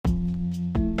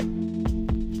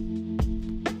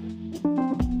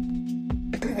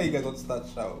how you guys want to start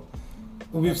show?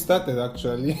 We've started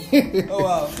actually. Oh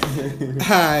wow.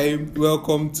 Hi,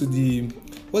 welcome to the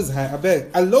what's hi? I bet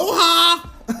aloha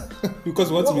because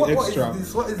we want to be extra.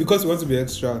 What is because we want to be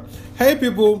extra. Hey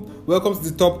people, welcome to the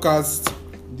Topcast.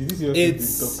 Did you see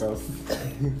It's the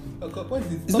Topcast? What is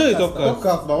this? It's not a Topcast.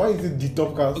 Topcast, but why is it the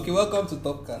Topcast? Okay, welcome to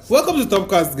Topcast. Welcome to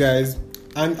Topcast, guys.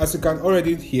 And as you can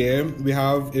already hear, we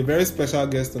have a very special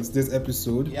guest on today's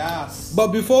episode. Yes. But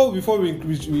before we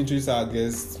introduce our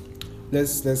guest,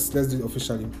 let's do it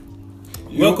officially.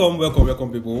 Welcome,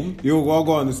 people. Yo,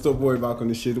 welcome on Stop Boy back on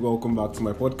the shit. Welcome back to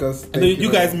my podcast. I know you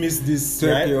guys missed this,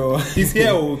 Thank right? you. He's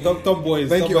here, top boys.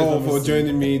 Thank Top you boys all are for missing.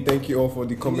 joining me. Thank you all for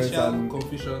the comments Initial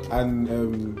confusion.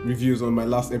 and reviews on my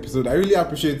last episode. I really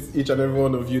appreciate each and every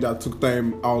one of you that took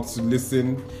time out to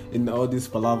listen in all this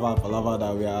palaver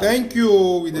that we are. Thank you.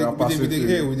 With the passing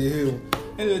hail.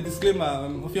 Anyway, disclaimer,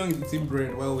 I'm feeling the team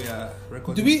brain while we are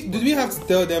recording. Did we have to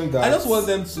tell them that? I just want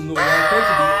them to know we are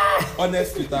trying to be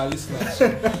honest with our listeners.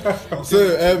 Okay.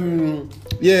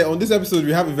 So, on this episode,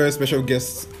 we have a very special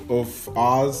guest of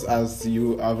ours, as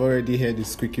you have already heard his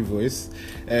squeaky voice.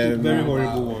 Very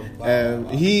horrible one.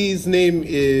 His name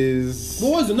is.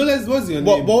 What's your name?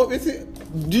 But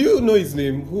do you know his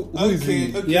name? Who is he?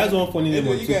 He has one funny name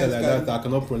Anyway, on you Twitter guys like can that I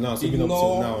cannot pronounce even up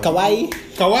ignore- to now.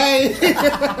 Kawaii.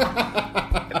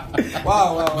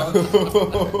 Wow.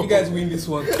 You guys win this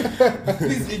one.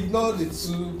 Please ignore the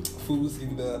two fools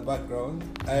in the background.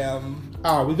 I am.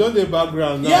 We don't the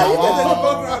background now. Yeah, you guys are in the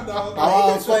background now.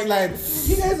 Our spotlight.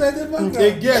 You guys are in the background.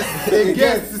 A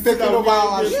guest is taking over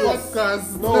our Yes.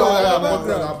 podcast. No, No, our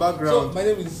our background. So my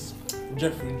name is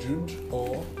Jeffrey Jude,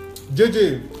 or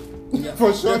JJ. yeah,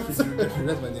 For short. Jeffrey Jude.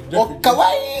 That's my name. Oh, Jeffrey Jude.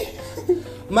 Kawaii.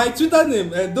 My Twitter name,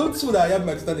 don't say that I have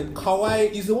my Twitter name.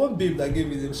 Kawaii is the one babe that gave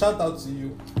me the name. Shout out to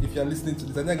you if you're listening to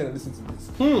this. I'm not gonna listen to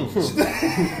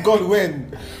this. God,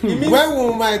 when? When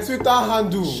will my Twitter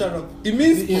handle? Shut up. It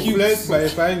means Influenced by a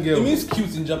cute. fine girl. It means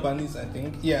cute in Japanese, I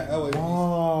think. Yeah, that was.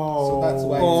 Oh. So that's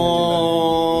why.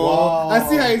 Oh, I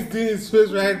see how he's doing his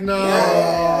face right now.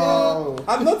 Yeah.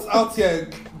 I'm not out here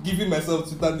giving myself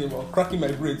Twitter name or cracking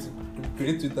my brain to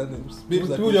create Twitter names. Babes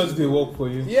are People cute. just they work for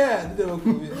you. Yeah, they work for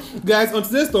me. Guys, on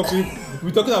today's topic, we're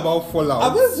talking about Fallout.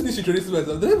 I'm not finished introducing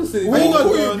myself. Did I even say Are you not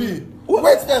Who done? you be?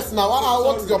 Wait first now.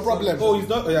 What is your problem? Oh, he's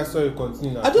not. Oh, yeah, sorry,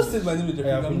 continue now. I just said my name is Jeffrey.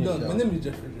 Yeah, I'm finish, done. yeah. My name is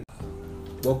Jeffrey.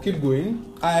 Well, keep going.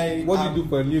 What do you do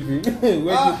for a living?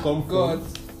 Where do you come God.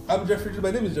 from? I'm Jeffrey.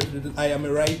 My name is Jeffrey. I am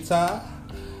a writer,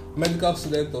 medical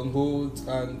student on hold,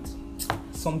 and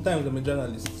sometimes I'm a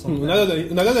journalist.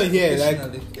 Another here, like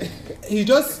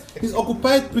Occasionally. he's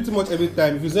occupied pretty much every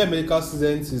time. If he's not a medical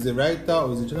student, he's a writer or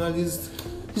he's a journalist.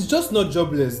 He's just not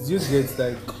jobless. Do you get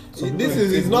like? This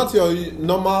is not your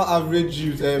normal average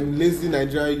youth, lazy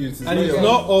Nigerian youth. And he's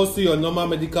not also your normal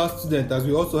medical student, as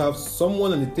we also have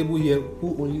someone on the table here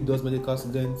who only does medical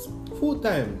students full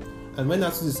time. And when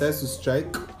ASU decides to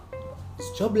strike, he's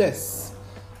jobless.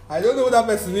 I don't know who that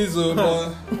person is,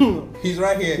 but he's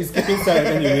right here. He's keeping silent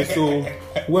anyway. So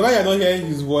whenever you're not hearing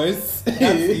his voice, That's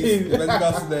his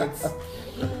medical student.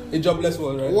 A jobless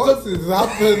one, right? What is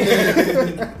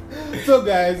happening? So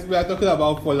guys, we are talking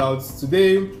about Fallout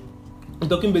today. We're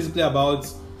talking basically about,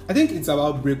 I think it's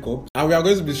about breakup. And we are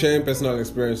going to be sharing personal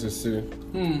experiences too.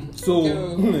 So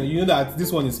Okay. you know that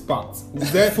this one is packed.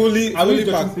 Is there Fully are we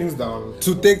jotting packed. things down?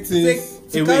 To take things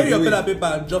To away. carry your pen and paper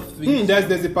and drop things.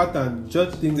 There's a pattern.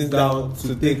 Jot things down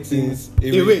to take things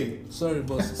away. Sorry,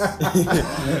 bosses.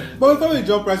 But before we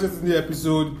jump right into the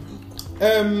episode,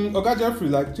 okay, Jeffrey,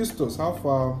 like just us, how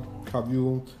far have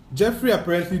you? Jeffrey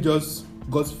apparently just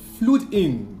got flued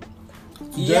in to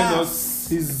join Yes.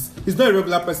 us. He's not a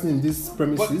regular person in this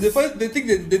premises. But they think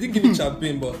they didn't give me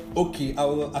champagne, but okay, I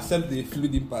will accept the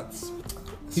fluid parts.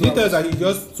 He did tell us that he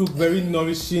just took very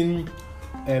nourishing,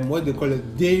 what they call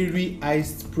it, dairy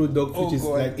iced product, which is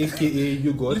God. like AKA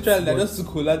yogurt. Literally, I But just took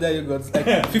Hollandia yogurt,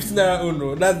 like 15 naira. Oh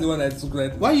no, that's the one I took.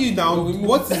 Right. why you now? But we moved.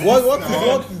 What is What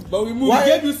now? But we moved. We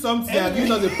gave you something and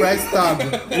giving us a price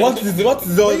tag. What is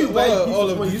When you buy all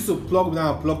of you this? used to plug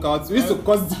down and plug out. We used to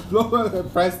cost the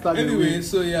price tag. Anyway, away.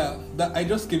 so yeah, that I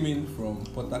just came in from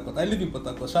Port Harcourt. I live in Port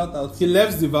Harcourt. Shout out. He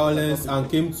left the violence and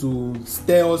came to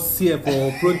stay us here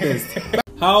for protest.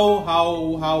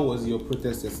 How was your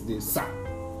protest yesterday, sir?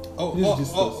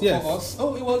 Yes. For us.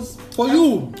 Oh, it was For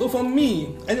you. Oh, for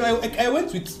me. Anyway, I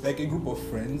went with like a group of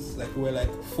friends. Like we were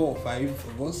like 4 or 5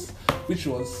 of us,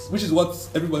 which is what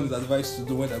everyone is advised to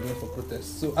do when they're going for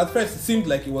protests. So at first it seemed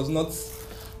like it was not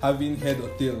having head or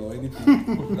tail or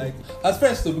anything. Like at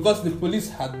first, though, because the police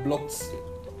had blocked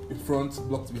in front,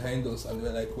 blocked behind us, and we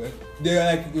were like, well, they were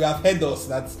like, you have heard us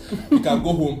that we can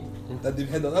go home. That they've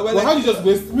heard us. And we're Well, like, how do you just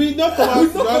waste me? Not come we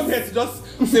out. not come here to just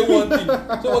say one thing.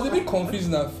 So it was a bit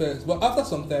confusing at first, but after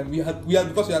some time we had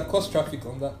because we had caused traffic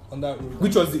on that road.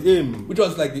 Which was the aim? Which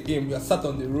was like the aim. We had sat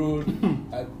on the road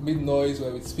and made noise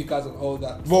with speakers and all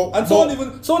that. But- and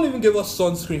someone even gave us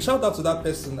sunscreen. Shout out to that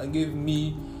person that gave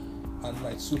me and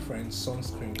my two friends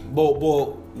sunscreen. But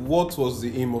what was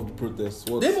the aim of the protest?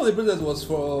 The aim of the protest was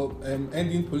for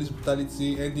ending police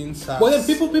brutality, ending SARS. Well,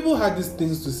 then people had these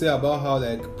things to say about how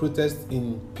like protests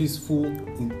in peaceful,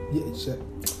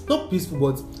 not peaceful,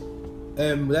 but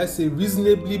let's say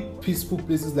reasonably peaceful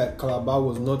places like Calabar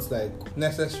was not like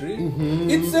necessary.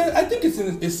 It's I think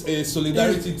it's a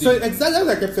solidarity thing. So exactly as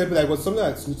I kept saying, like, it was something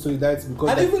like solidarity because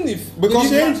and like, even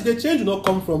if the change will not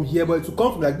come from here, but it will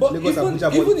come from like but Lagos, even,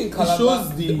 Abuja. even But in Calabar, it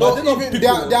shows the No, they're not even,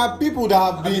 people. there are people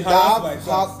that have been been harassed by that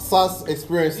SARS. have SARS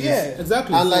experiences. Yeah,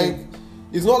 exactly. And So- like,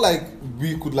 it's not like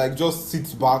we could like just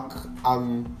sit back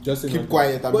and just keep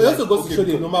quiet. And But be it like, also goes to okay, show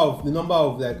the because- number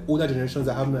of like older generations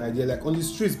that have no idea. Like on the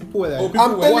streets, people were like, people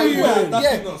I'm were telling you,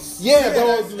 attacking us. there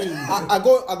was. I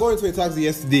go into a taxi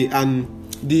yesterday, and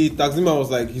the taxi man was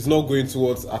like, he's not going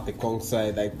towards Atekong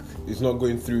side, like he's not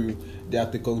going through the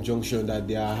Atekong junction that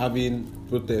they are having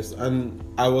protests. And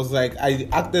I was like, I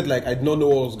acted like I did not know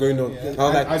what was going on. Yeah. I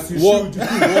was like, As you what,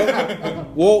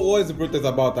 should. what is the protest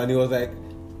about? And he was like,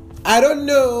 I don't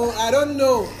know.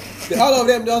 All of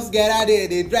them just get out there,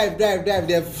 they drive,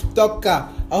 they stop car.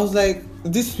 I was like,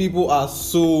 these people are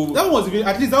so. That was even,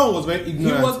 at least that one was very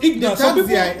ignorant. He was ignorant. The Some taxi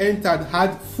people- I entered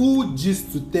had full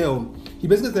gist to tell. He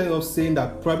basically started off saying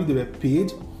that probably they were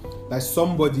paid like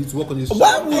somebody to work on this.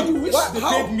 Why I would wish what, they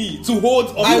how? paid me to hold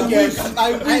on. I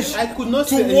wish I could not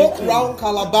say to walk anything. around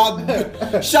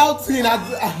Calabar shouting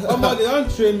at. Mama, they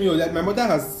don't train me. Like my mother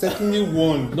has certainly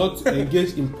warned not to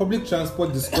engage in public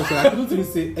transport discussion. I couldn't even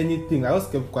say anything. I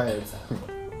just kept quiet.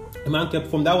 The man kept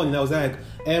from that one, and I was like,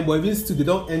 but even still, they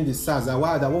don't end the SARS.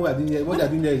 What we are doing here? What they are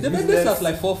doing there is They made business. this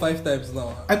like 4 or 5 times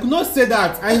now. I could not say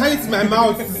that. I had it in my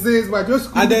mouth to say it, but I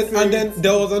just couldn't say And it. then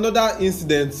there was another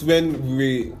incident when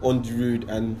we were on the road,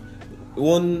 and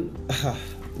one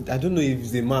I don't know if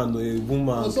it's a man or a woman.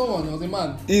 Was a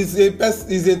man. Is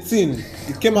a teen.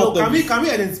 It came out No, of. can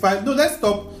we identify? No, let's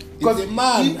stop. Because It's a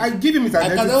man. I give him his I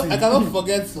identity. cannot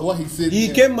forget what he said. He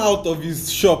here. came out of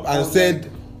his shop and Okay.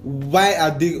 said, why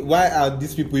are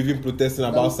these people even protesting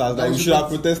about SARS? Like we should have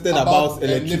protested about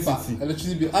electricity.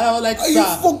 Electricity bill. And I was like, Are you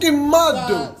sir, fucking mad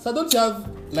though? sir, don't you have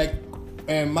like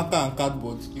marker and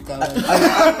cardboard? You can. That's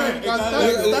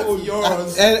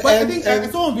yours. But I think I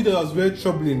saw one video that was very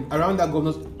troubling around that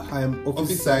governor's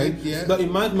office side. yeah. That a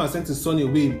man sent his son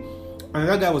away, and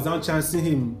another guy was down chancing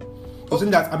him.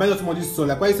 Saying that I might not somebody's son.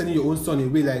 Like, why are you sending your own son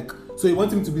away? Like, so you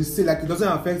want him to be safe? Like, it doesn't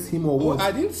affect him or what?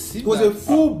 I didn't see. It was that. a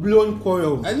full-blown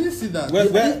quarrel. I didn't see that. Well,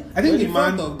 I think in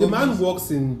front of the man government.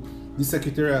 works in the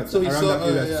secretariat So he around saw- that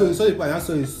area. yeah. So he saw the and I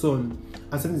saw his son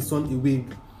and sent his son away.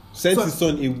 Sent So- his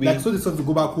son away. Like, so the son to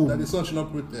go back home. That the son should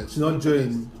not protest. Should not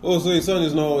join. Oh, so his son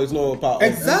is not part of.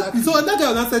 Exactly. So that guy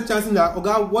was not said chancing that. Oh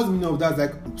God, what's the meaning of that?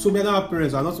 Like, so many other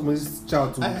parents are not somebody's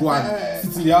child to go and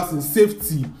sit in the house in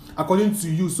safety, according to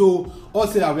you. So all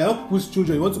say that we are not people's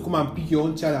children. You want to come and pick your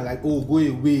own child and like, oh, go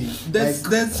away.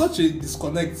 There's such a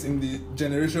disconnect in the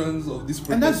generations of this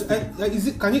And that's protest. like, is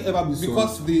it? Can it ever be so?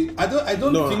 Because I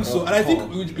don't No, think so, and I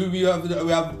think we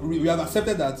have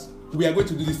accepted that we are going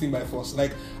to do this thing by force.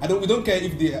 Like we don't care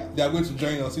if they are going to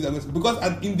join us, if they're going to, because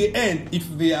in the end, if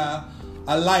they are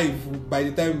alive by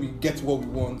the time we get what we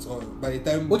want, or by the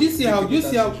time. But you see how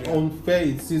Nigeria. unfair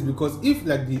it is, because if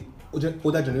like the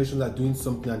older generations are doing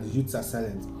something and the youths are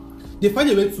silent, they find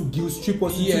a way to guilt trip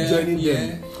us into joining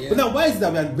them. Yeah. But now why is it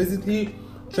that we are basically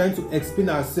trying to explain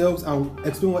ourselves and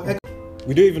explain what?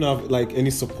 We don't even have like any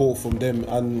support from them,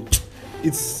 and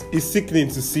it's sickening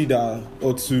to see that,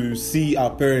 or to see our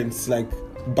parents like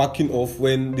backing off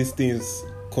when these things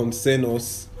concern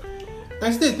us.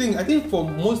 I think for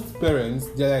most parents,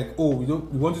 they're like, oh, we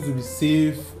want you to be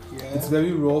safe. Yeah. It's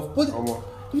very rough. But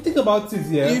if you think about it,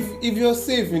 yeah. If you're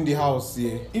safe in the house,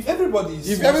 yeah. If everybody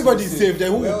is safe,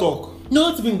 then who will talk? No,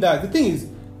 not even that. The thing is,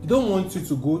 you don't want you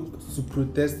to go to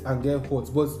protest and get hurt.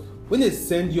 But when they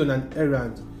send you on an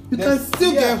errand, you can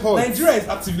still get hurt. Nigeria is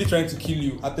actively trying to kill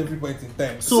you at every point in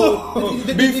time. So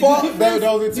Before there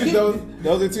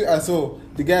was a tweet I saw.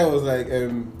 The guy was like,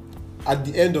 at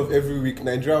the end of every week,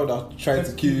 Nigeria would have tried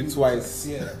to kill you twice.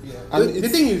 Yeah. And the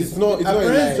thing is, it's not our a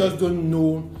parents lie. just don't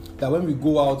know that when we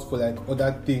go out for like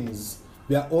other things,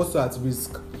 we are also at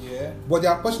risk. Yeah. But they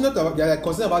are passionate about, they are like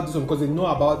concerned about this one because they know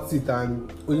about it,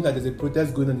 and only that there's a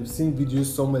protest going on. They've seen videos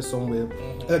somewhere.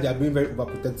 And that they are being very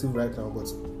overprotective right now. But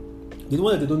The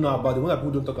one that they don't know about, the one that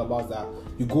people don't talk about, is that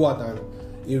you go out and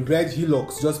a red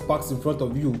Hilux just parks in front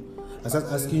of you and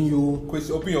starts asking you,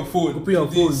 question, open your phone.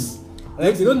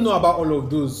 They don't know about all of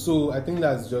those, so I think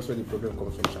that's just where the problem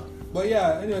comes from, Sha. But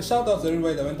yeah, anyway, shout out to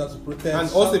everybody that went out to protest.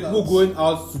 And also people going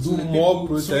out to do more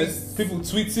protests. People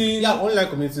tweeting. Yeah, online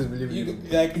communities, believe me.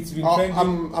 Like it's been trending.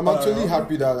 I'm actually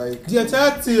happy that like the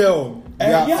entire TL.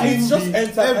 It's just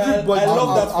entered. Everybody. I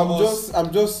love that.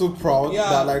 I'm just so proud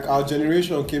that like our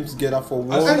generation came together for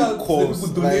one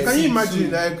cause. Like, can you imagine?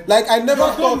 Like I never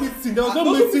thought there was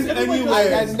no meeting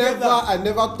anywhere. I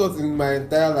never thought in my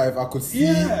entire life I could see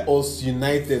us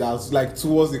united as like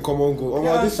towards the common goal.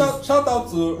 Shout out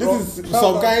to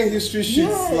some guy in history shit.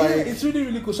 Like it's really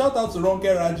really cool. Shout out to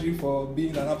Ronke Raji for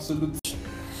being an absolute.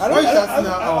 I'm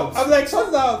like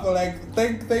shouting out for like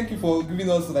thank you for giving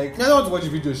us like. I don't want to watch the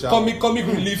video, Sha. Comic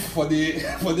relief for the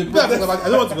protest. I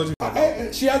don't want to watch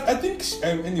it. She has, I think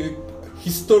anyway,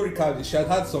 historically she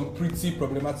had some pretty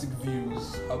problematic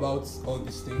views about all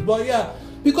these things. But yeah,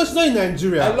 because she's not in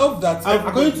Nigeria. I love that.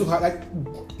 According to her, like,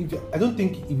 I don't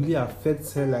think it really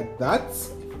affects her like that.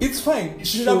 It's fine.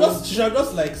 She should have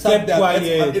just like sat there and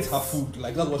ate her food.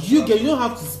 Like that's what you don't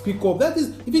have to speak up. That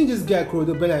is, even this guy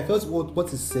crowed but I felt what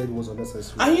he said was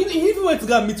unnecessary. And he even went to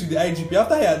go and meet with the IGP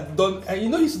after he had done. And you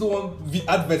know, he used to do one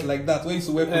advert like that where he used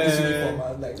to wear police uniform.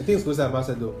 And like, I think it's supposed to have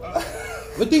answered though.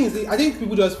 The thing is, I think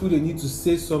people just feel they need to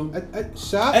say some.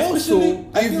 Especially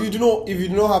if you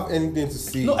don't have anything to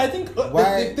say. No, I think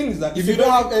the thing is that if you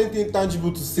don't have anything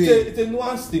tangible to say, it's a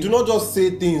nuanced thing. Do not just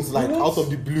say things like out of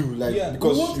the blue, like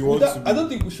because you want to. I don't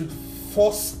think we should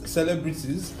force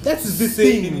celebrities. That is the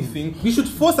say thing. Anything. We should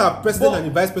force our president and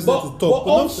the vice president to talk.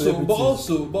 But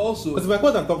also, because my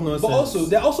court and talk nonsense. But also,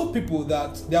 there are also people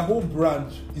that their whole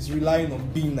brand is relying on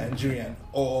being Nigerian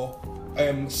or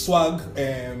swag,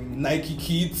 Nike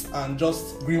kits, and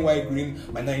just green, white, green.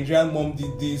 My Nigerian mom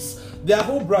did this. Their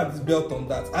whole brand is built on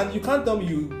that, and you can't tell me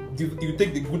you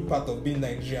take the good part of being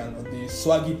Nigerian or the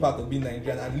swaggy part of being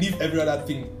Nigerian and leave every other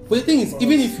thing. But the thing is,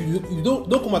 even if you don't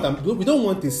come out and we don't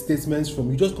want the statements from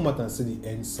you, just come out and say the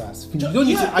NSAS. You don't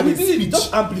need to add a speech.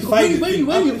 Just amplify it.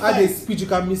 When you add a speech, you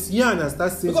can misyan and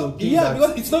start saying something. Yeah,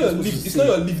 because it's not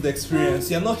your lived experience.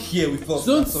 You're not here with us.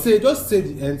 Just say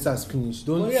the NSAS finish.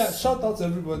 Don't. Shout out to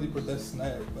everybody protesting.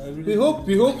 We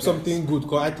hope something good.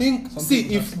 Cause I think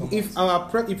if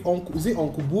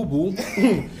Uncle Boo Boo,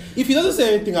 if he doesn't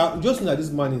say anything, just know that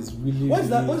this man is really. What's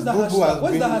that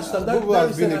hashtag? Boo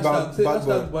has been a bad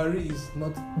boy. Barry is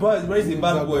not. Barry is a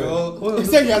bad boy. He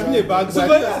said he has been a bad boy.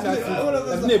 He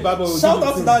has been a bad boy. Shout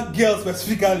out to that girl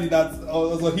specifically that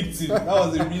was a hit team.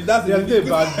 That's a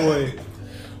bad boy.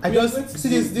 I just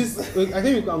see this. I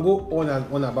think we can go on and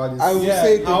on about this. I will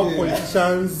say how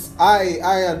politicians. I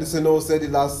and the Senor said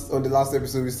it on the last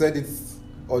episode. We said it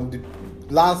on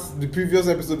the previous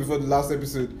episode before the last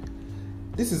episode.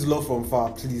 This is love from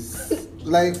far, please.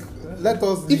 Like, let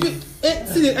us. I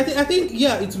think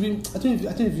it's been. I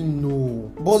don't even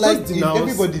know. But like, if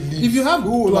everybody leaves, if you have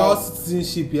dual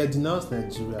citizenship, denounce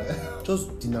Nigeria.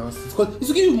 Just denounce it because it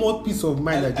will give you more peace of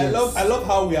mind. I love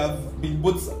how we have been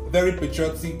both very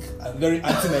patriotic and very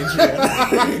anti-Nigerian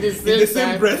in the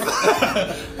same breath.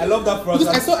 I love that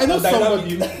process. I know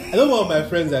somebody. I know one of my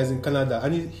friends that is in Canada,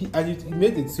 and he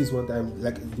made a tweet one time,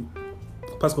 like the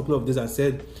past couple of days, and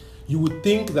said, you would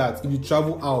think that if you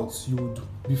travel out, you would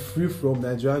be free from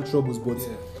Nigerian troubles, but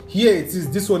here it is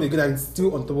this one again, and it's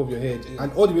still on top of your head,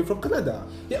 and all the way from Canada.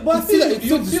 Yeah, but it's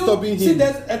so disturbing.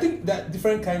 I think that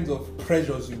different kinds of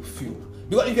pressures you feel.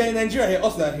 Because if you're in Nigeria here,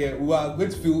 us that are here, we are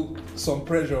going to feel some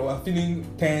pressure. We are feeling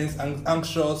tense,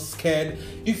 anxious, scared.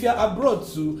 If you're abroad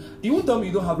too, you won't tell me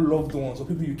you don't have loved ones or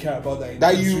people you care about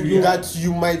that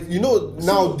you might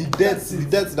now the deaths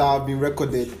that have been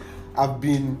recorded have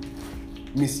been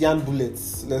misyan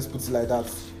bullets. Let's put it like that.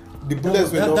 The bullets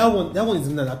that one is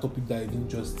even that topic that I didn't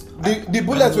just. The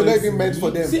bullets were not even meant for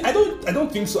them. See, I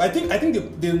don't think so. I think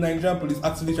the Nigerian police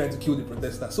actually trying to kill the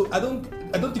protesters. So I don't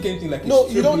think anything like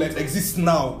stray bullets exists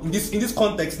now in this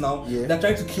context now. Yeah. They're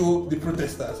trying to kill the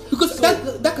protesters because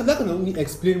that can only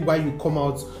explain why you come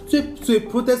out to a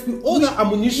protest with all that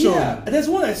ammunition. Yeah, there's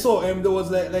one I saw. There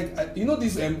was like you know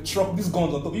these truck, these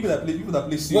guns on top. People that play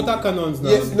water cannons now.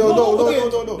 Yes, no.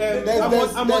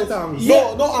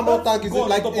 Ammo tank is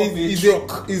like.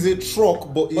 Is a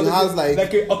truck, but it has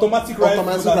like an automatic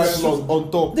rifle on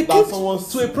top. They came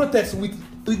to a protest with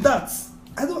that.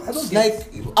 I don't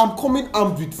like. I'm coming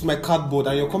armed with my cardboard,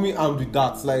 and you're coming armed with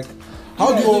that. Like,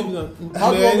 how do you? The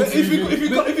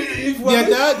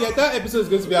entire episode is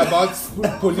going to be about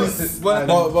police. But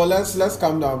let's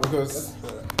calm down because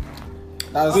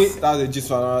That's a gist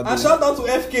for another And day. shout out to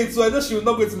FK too. I know she will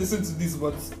not going to listen to this,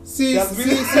 but See, she has been-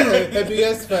 her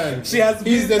biggest fan. She has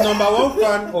He's been- the number one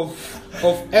fan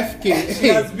of FK. She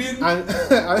has been and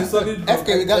a solid dog.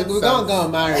 FK, we gonna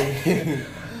marry.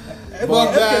 But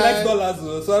FK likes guys-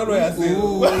 dollars, so I don't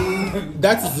know what I say.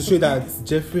 that is to show that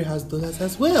Jeffrey has dollars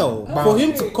as well. For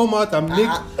him to come out and make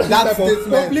this that type of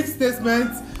statement. public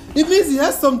statement, it means he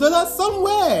has some dollars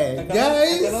somewhere, I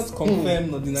guys. cannot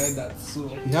confirm nor deny that. So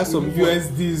He has some move on.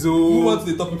 USDs. Move on Oh,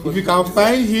 to the topic. if you can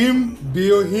find him,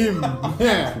 bill him.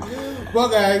 Yeah. But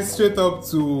guys, straight up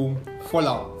to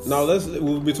Fallout. Now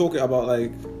we'll be talking about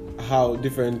like how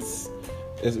different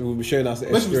we'll be sharing as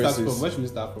Where should we start from? experiences. Where should we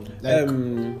start from?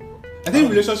 Like, I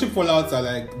think relationship fallouts are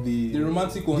like The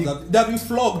romantic ones they have been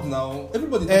flogged now.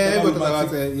 Everybody talks everybody about talk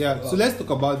about romantic yeah. So let's talk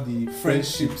about the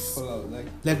friendships. fallout. Like,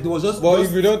 Like there was just. But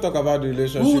if we don't talk about the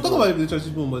relationship, we'll talk about the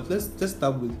relationship one, but let's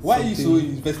start with. why are you so something.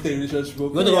 invested in relationship? We're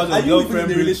talking about Are your you within girlfriend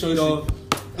the relationship? your-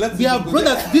 Let's We are go there.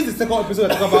 brothers. This is the second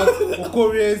episode I talk about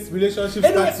Okore's relationship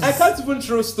Anyway, status. I can't even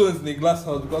throw stones in a glass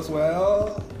house because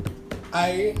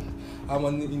I am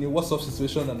in a worse off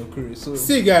situation than Okure. So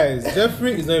See guys,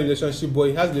 Jeffrey is not in a relationship, but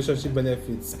he has relationship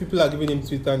benefits. People are giving him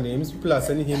Twitter names. People are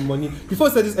sending him money. Before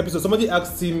I said this episode, somebody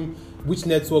asked him which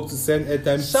network to send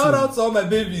airtime shout to. out to all my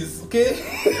babies, okay?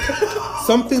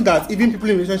 Something that even people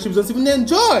in relationships don't even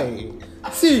enjoy.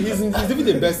 See, he's living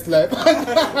the best life. Stop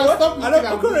I looking don't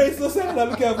at Okure is so sad that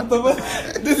looking at Putama.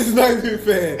 This is not even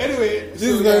fair. Anyway, This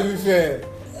is not even fair.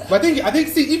 But I think,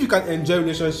 see, if you can enjoy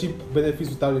relationship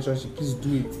benefits without relationship, please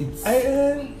do it.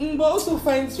 It's but also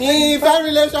find relationship. find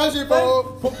relationship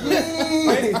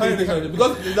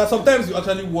because there are sometimes you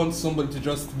actually want somebody to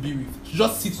just be with, to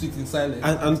just sit with in silence.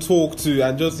 and talk to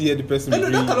and just hear the person. And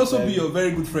that breathe, can also like- be your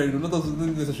very good friend, not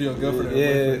necessarily your girlfriend. or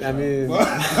Yeah, I boyfriend. mean,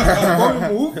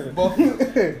 But we move.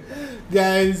 But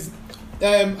Guys,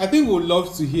 I think we'd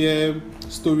love to hear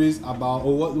stories about,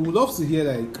 or what we'd love to hear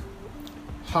like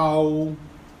how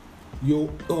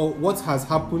or what has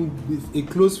happened with a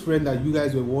close friend that you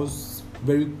guys were once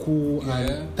very cool Yeah.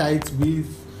 and tight with,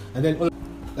 and then all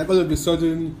of a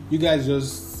sudden you guys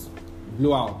just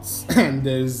blow out and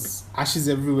there's ashes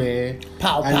everywhere.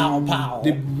 Pow, and pow, pow.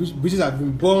 The bridges have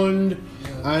been burned,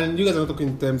 and you guys are not talking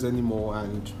in terms anymore,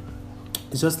 and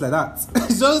it's just like that.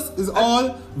 It's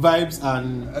all vibes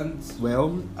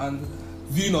and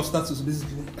viewing of status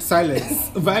basically. silence.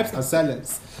 Vibes and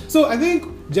silence. So I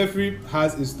think Jeffrey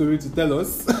has a story to tell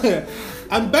us.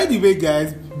 And by the way,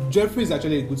 guys, Jeffrey is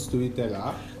actually a good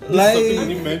storyteller. This Like- is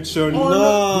something he mentioned.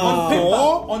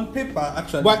 On paper,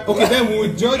 actually. But okay, then we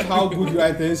will judge how good you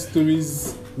are telling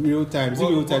stories real time. Is it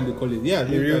real time they call it? Yeah,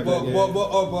 real time. Yeah. But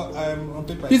on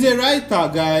paper. He's a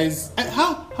writer, guys. And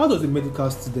how does a medical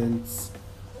student?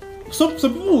 Some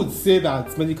people would say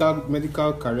that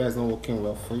medical career is not working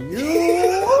well for you.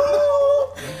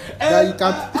 That you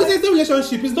can't, because there's no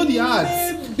relationship. It's not the arts.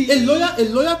 A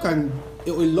lawyer can,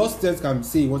 a law student can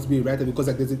say he wants to be a writer because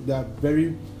like there are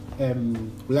very,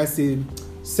 let's say,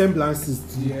 semblances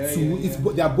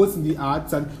to they are both in the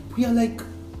arts, and we are like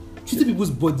treating people's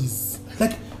bodies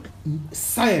like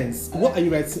science. What are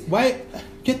you writing? Why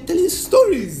you're telling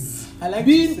stories? I like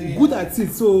being to say, good at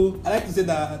it. So I like to say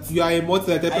that you are a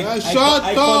multi-type.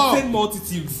 I contain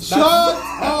multitudes. Shut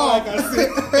That's all I up. can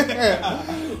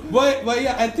say. but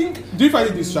yeah, I think Do you find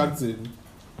it distracting?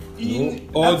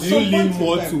 Or at do you some lean point in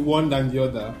more time- to one than the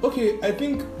other? Okay, I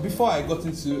think before I got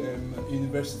into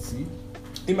university,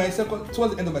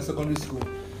 towards the end of my secondary school,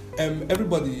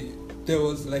 everybody, there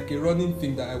was like a running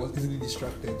thing that I was easily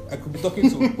distracted. I could be talking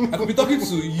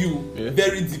to you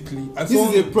very deeply. And This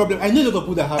is a problem. I know a lot of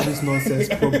people that have this nonsense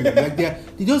problem. Like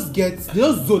they just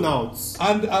zone out.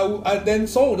 and then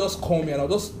someone will just call me and I'll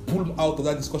just pull them out of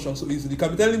that discussion so easily. You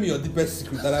can be telling me your deepest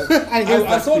secret that I hate that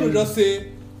and someone will feeling. just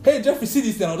say, "Hey Jeffrey, see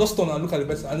this thing," and I'll just turn and look at the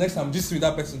person, and next time I'm just with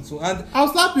that person too. And I'll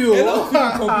slap you. a lot of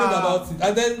people complain about it.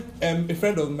 And then a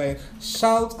friend of mine,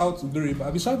 shout out to Glory, but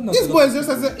I've been shouting out This to boy is just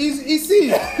as this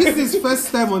is his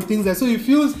first time on things like so.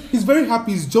 He's very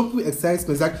happy. He's jumping with excitement.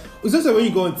 It's like it's just like when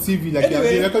you go on TV, like Anyway.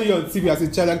 they're recording you on TV as a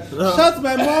child. Like shout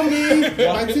my mommy,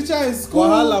 my teacher in school.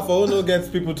 Wahala for who no gets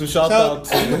people to shout out.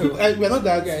 We're not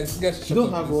that guys. You shut don't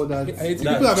up, have please. all that. I hate it.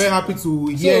 People are very happy to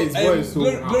hear his voice.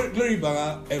 So Glory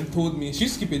Bara told me she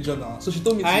used to keep a journal, so she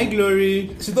told me. hi,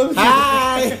 Glory. She told me.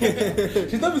 Hi.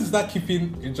 She told me to start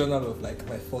keeping a journal of like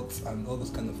my thoughts and all those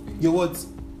kind of things. Your what?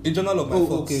 A journal of my Oh,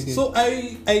 thoughts. okay. So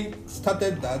I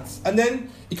started that, and then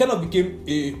it kind of became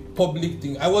a public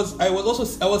thing. I was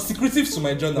secretive to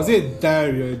my journal. Was it a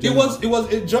diary? Or a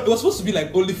It journal? was supposed to be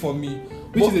like only for me.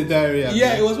 Which is a diary?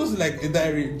 Yeah, it was supposed to be like a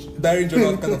diary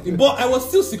journal kind of thing. But I was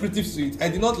still secretive to it. I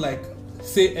did not like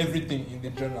say everything in the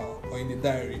journal or in the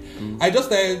diary. I just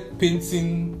started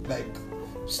painting like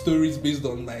stories based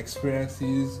on my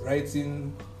experiences,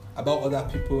 writing about other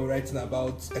people, writing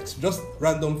about just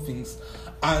random things,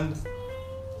 and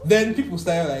then people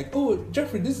started like, "Oh,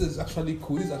 Jeffrey, this is actually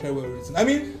cool. This is actually well written." I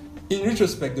mean, in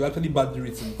retrospect, they were actually badly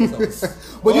written.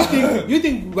 But you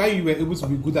think why you were able to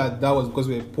be good at that was because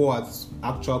we were poor at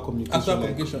actual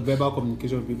communication, verbal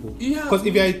communication people? Yeah. Because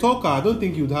if you're a talker, I don't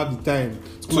think you'd have the time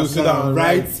to sit down and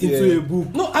write into a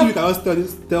book. No, you can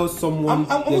just tell someone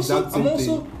the exact same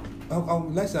thing.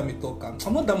 I'm like I'm a talker.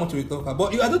 I'm not that much of a talker,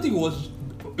 but I don't think it was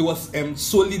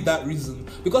solely that reason.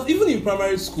 Because even in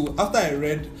primary school, after I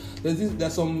read,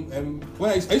 there's some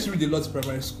when I used to read a lot in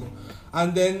primary school,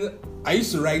 and then I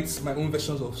used to write my own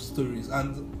versions of stories,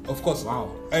 and of course,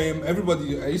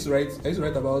 everybody I used to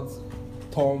write about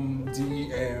Tom,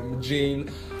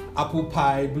 Jane, Apple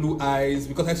Pie, Blue Eyes,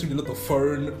 because I used to read a lot of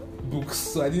foreign books,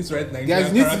 so I didn't write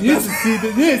Nigerian characters. You need to see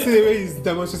the way he's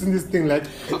demonstrating this thing like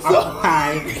Apple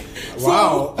Pie.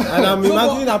 Wow. And I'm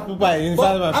imagining Apple Pie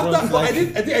inside my front. I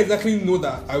didn't exactly know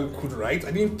that I could write.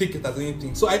 I didn't take it as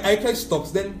anything. So I actually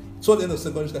stopped. Then toward the end of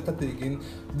secondary school, I started again.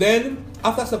 Then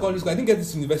after secondary school, I didn't get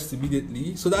this university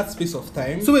immediately. So that space of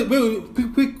time. So wait,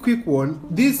 quick one.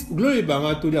 This Glory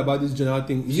Banga told you about this general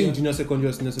thing. Is it in junior secondary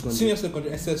or senior secondary? Senior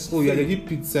secondary, SS. Oh, you already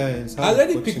picked science. I had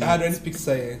already picked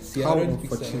science. Yeah, How I already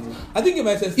picked unfortunate. science. I think in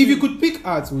my SS. If you could pick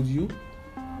arts, would you?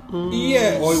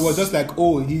 Yes. Or it was just like,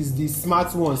 oh, he's the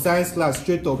smart one, science class,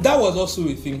 straight up. That was also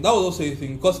a thing.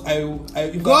 Because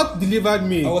God delivered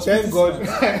me. I was Thank God. If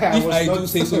I do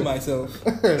say so myself.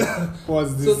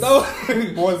 Was this? So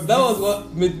that was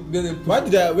what made it. Why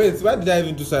did I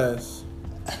even do science?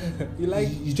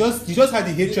 You just had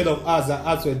the hatred of arts that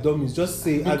arts were dummies. Just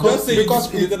say Because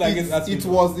it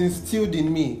was instilled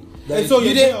in me. And so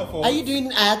you did. Are you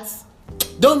doing arts?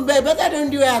 Better don't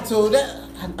do arts. So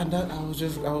and that I was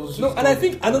just. No, and I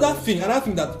think another thing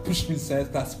that pushed me to science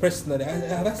class personally.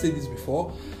 Have I said this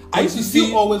before? I used to see.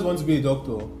 You always want to be a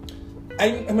doctor. My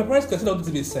parents considered I wanted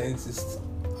to be a scientist.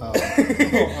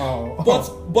 Oh.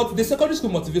 But the secondary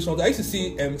school motivation was I used to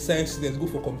see science students go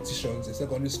for competitions in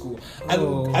secondary school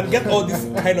and get all this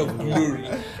kind of glory.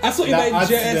 And so in my art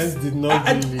JS,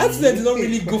 students did not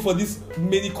really go for this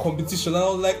many competitions. And I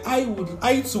was like,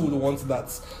 I too would want that.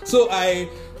 So I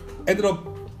ended up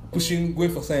going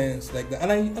for science like that,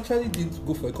 and I actually did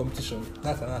go for a competition.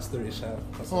 That's another story, Sha.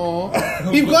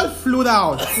 He got flew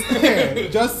out.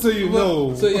 Just so you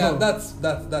know. So yeah, that's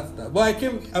that. But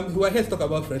we're here to talk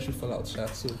about friendship fallout, Sha.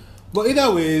 So. But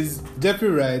either ways, Jeffrey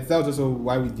writes. That was also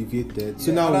why we deviated.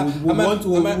 So Yeah, now we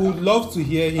would love to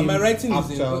hear him. My writing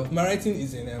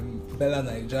is in Bella,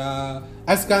 Niger.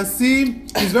 As you can see,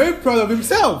 he's very proud of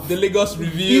himself. The Lagos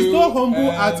Review. He's not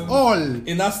humble at all.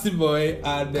 A nasty boy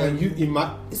and Can you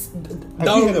imagine? Down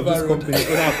Have you heard of this River company?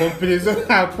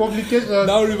 Publications.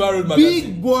 Down River Road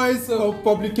magazine. Big boys of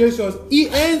publications. He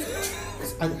ends.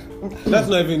 That's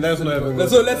not even. Let's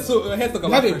talk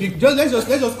about let's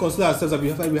just consider ourselves that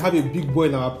we have a big boy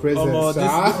in our presence.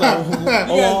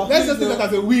 Let's just take that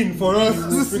as a win for us.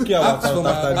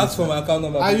 That's from my account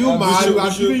number. Are you mad?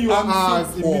 I'm giving you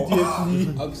ours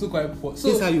immediately. I'm so quite poor. This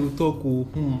is how you talk.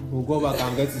 We'll go back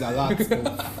and get his alert.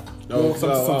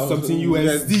 Something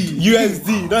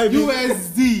USD.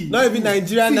 Not even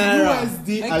Nigerian naira.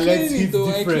 USD I alerts claim it hit though.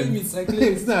 I different. claim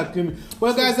it. It's not a claim.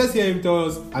 Well, guys, let's hear him tell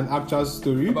us an actual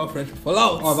story About friendship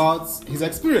fallout. about his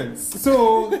experience.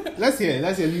 So let's hear.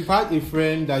 You've had a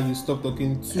friend that you stopped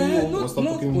talking to or stopped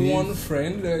not talking with. one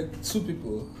friend, two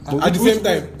people. At the same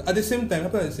time. At the same time.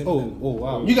 Happened at the same time. Oh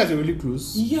wow! You guys are really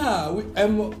close. Yeah,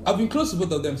 I've been close to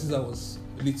both of them since I was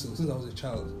little, since I was a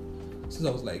child. Since I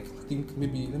was like, I think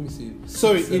maybe, let me see.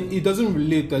 Sorry, it doesn't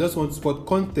relate. I just want to spot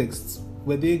context.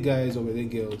 Were they guys or were they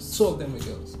girls? Two of them were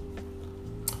girls.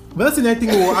 I'm not saying anything.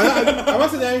 I'm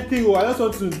not saying anything. I just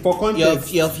want to for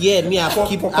context. You're me. I've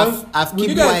keep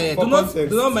quiet. Do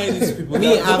not mind these people.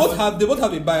 They both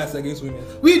have a bias against women.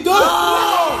 We don't.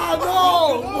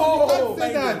 No.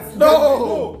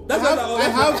 No. That's what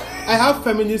I have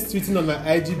feminists tweeting on my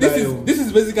IG bio. This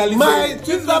is basically My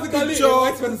saying, a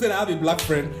white person said I have a black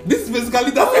friend. This is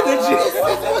basically that energy.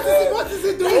 What is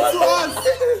it doing to us?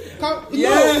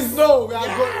 Yes. No. We are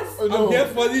going. I'm here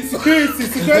for this. Security,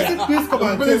 please come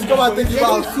and take it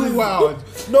out. Too wild.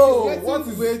 No. What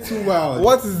is way too wild?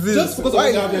 What is this? Just because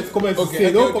I have that comment to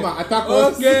say, don't come and attack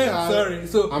us. Okay, sorry.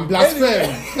 So I'm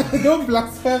blaspheme. Don't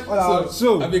blaspheme on our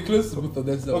show. I've been close to both of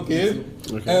them. Okay.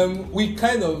 We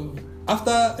kind of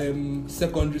after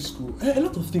secondary school, a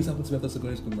lot of things happened to me after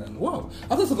secondary school, man. Wow.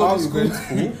 After secondary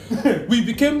school, we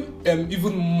became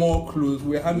even more close.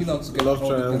 We were hanging out together. Love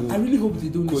triangle. I really hope they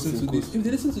don't listen to Quote. this. If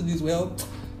they listen to this, well,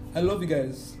 I love you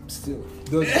guys still.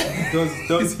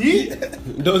 Does he?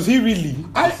 Does he really?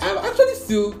 I'm actually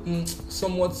still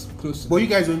somewhat close to But you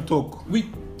guys don't talk. we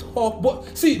talk,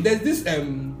 but see, there's this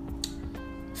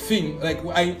thing. Like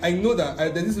I know that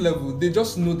at this level, they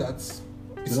just know that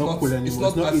it's They're not not cool it's anymore. not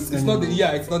It's not as, it it's not the anymore.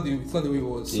 yeah it's not the way it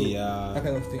was. So Yeah. that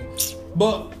kind of thing.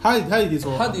 But How did this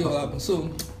all how did it happen? all happen?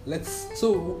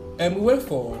 So we went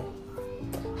for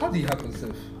how did it happen,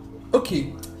 sir?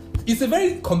 Okay, it's a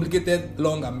very complicated,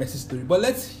 long and messy story. But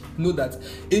let's know that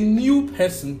a new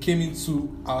person came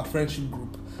into our friendship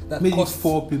group that Made it caused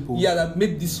 4 people. Yeah, that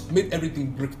made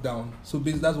everything break down. So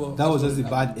basically, that's what That was that's just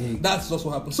what a happened. bad egg. That's just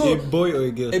what happened. So A boy or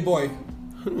a girl? a boy.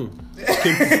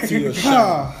 Came to see your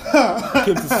shine.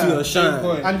 Came to see your shine.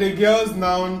 boy. And the girls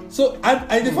now. So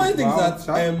and the funny thing is Wow, that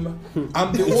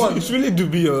I'm the one. It's really do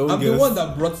be your own I'm the girls. one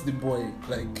that brought the boy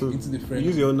into the friend.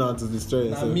 Use your own hand to destroy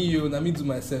Now yourself. me do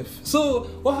myself. So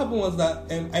what happened was that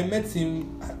I met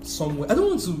him somewhere. I don't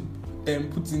want to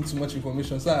put in too much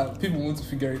information so that people want to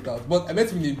figure it out. But I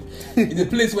met him in a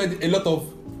place where a lot of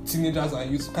teenagers are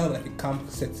used, kind of like a camp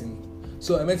setting.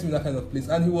 So I met him in that kind of place,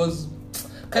 and he was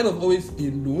kind of always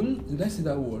alone. Did I say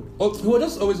that word? Or he was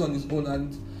just always on his own,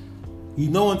 and You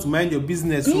don't want to mind your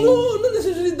business. So no, not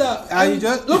necessarily that. And you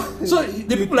just look. So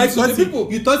the people like to thought the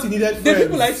people. you thought you needed The friends.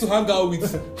 people like to hang out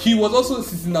with. He was also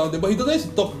sitting down there, but he doesn't like to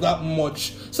talk that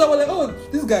much. So I was like, oh,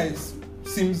 this guy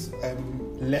seems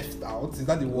left out. Is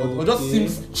that the word? Or just Okay.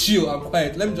 seems chill and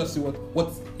quiet. Let me just see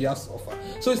what he has to offer.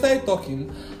 So he started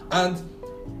talking, and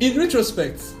in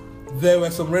retrospect, there were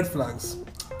some red flags,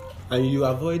 And you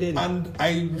avoided it. and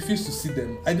I refused to see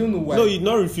them. I don't know why. No, you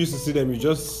not refuse to see them. You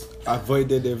just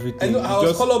avoided everything. I know I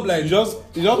was colorblind. You just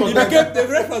It became, the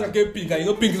red flag became pink, and you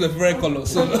know pink is my favorite color.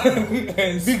 So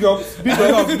hence, Big ups, big big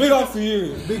ups. up, big up to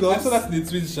you. Big I ups. saw that in the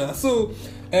tweet chat. So,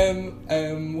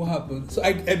 what happened? So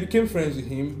I became friends with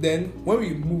him. Then when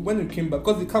we came back,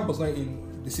 because the camp was not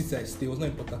in the city I stay, it was not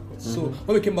in Port Harcourt. So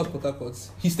when we came back to Port Harcourt,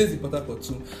 he stays in Port Harcourt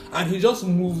too, and he just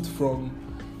moved from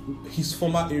his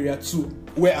former area to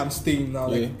where I'm staying now,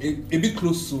 like a bit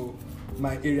close to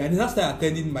my area. And he now started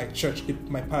attending my church,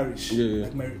 my parish,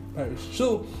 like my parish.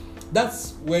 So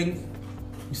that's when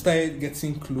we started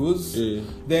getting close.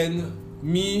 Then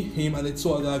me, him, and the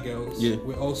 2 other girls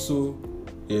were also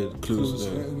close.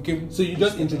 We came, So you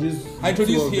just introduced. I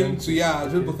introduced two of him them. to I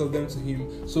introduced both of them to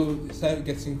him. So we started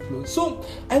getting close. So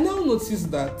I now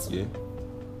noticed that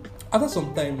after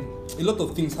some time, a lot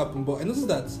of things happened, but I noticed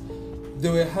that they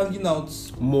were hanging out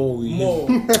More.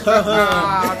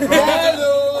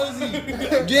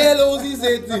 Jealousy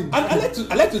setting. And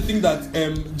I like to think that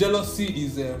jealousy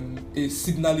is a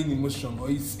signaling emotion, or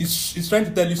it's trying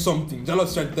to tell you something. Jealousy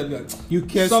is trying to tell you that You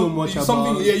care so much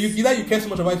something. about. Yeah, either you care so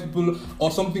much about people,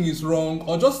 or something is wrong,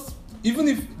 or just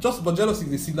but jealousy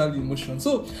is a signaling emotion.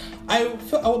 So I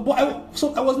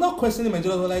was now questioning my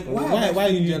jealousy. Like, why are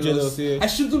you feeling jealous? Yeah. I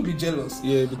shouldn't be jealous.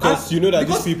 Yeah, because you know that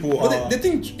these people but are. the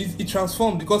thing is, it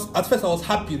transformed, because at first I was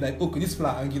happy, like, okay, these people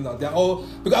are hanging out. They're all,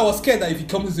 because I was scared that if he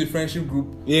comes to a friendship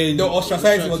group, they'll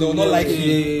ostracize him or they'll not like him.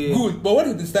 Yeah. Good. But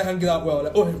when they start hanging out well,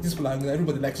 like, oh, these people are hanging out,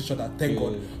 everybody likes each other, thank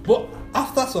God. But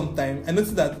after some time, I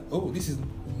noticed that, oh, this is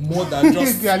more than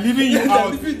just They are leaving you They are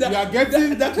out. leaving You that- are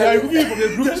getting. that- They are removing you from the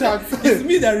group chat. It's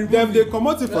me that removed Them they it. come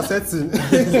out for setting.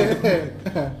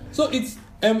 So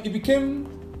it became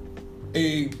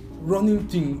a running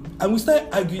thing, and we started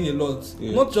arguing a lot.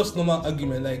 Not just normal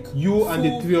argument, like You and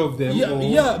the 3 of them. or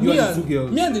me you and the 2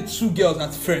 girls. Me and the 2 girls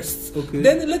at first. Okay.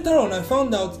 Then later on, I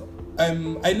found out. I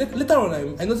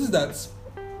noticed that.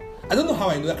 I don't know how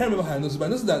I know. I can't remember how I noticed, but I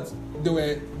noticed that they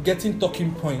were getting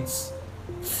talking points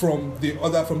from the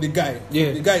guy.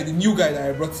 The new guy that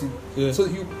I brought in. Yeah. So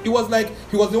it was like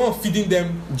he was the one feeding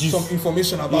them Gist. some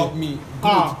information about me.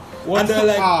 What? And they're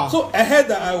like, Ah. so I heard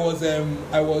that I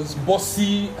was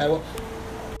bossy.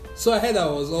 So I heard I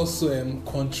was also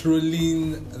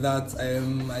controlling, that I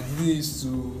didn't used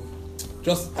to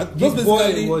just This boy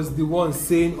basically. was the one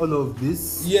saying all of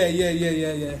this. Yeah.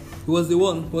 He was the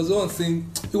one. He was the one saying.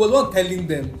 He was the one telling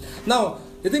them. Now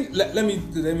the thing. Let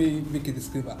me make a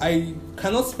disclaimer. I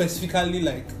cannot specifically,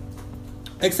 like,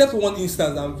 except one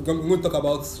instance I'm going to talk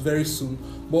about very soon.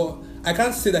 But I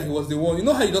can't say that he was the one. You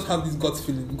know how you just have this gut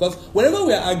feeling, because whenever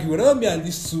we are arguing, whenever me and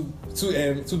these two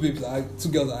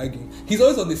girls are arguing, he's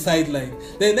always on the sideline.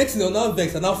 Then the next thing they'll now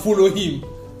vex and now follow him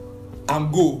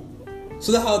and go.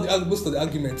 So that's how most of the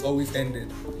arguments always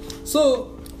ended.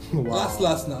 So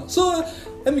last now. So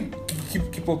let me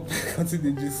keep up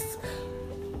continue this.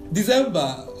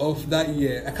 December of that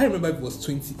year, I can't remember if it was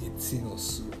 2018 or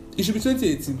so. It should be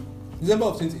 2018. December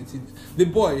of 2018. The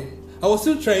boy, I was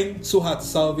still trying so hard to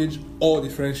salvage all the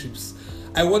friendships.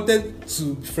 I wanted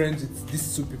to be friends with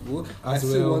these two people. I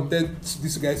still wanted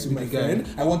these guys to be my friend.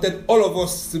 I wanted all of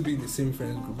us to be in the same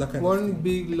friend group. That kind of thing. One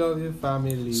big loving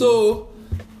family. So,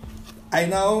 he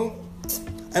now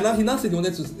said he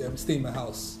wanted to stay in my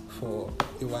house for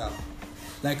a while.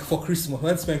 Like for Christmas. I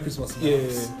went to spend Christmas in my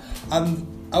house. And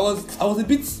I was a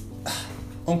bit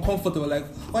uncomfortable. Like,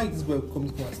 why is this boy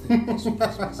coming to stay in my house for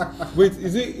Christmas? Wait,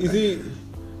 is it?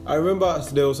 I remember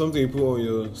there was something you put on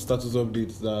your status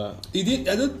updates that He did.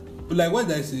 I don't like. What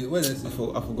did I say?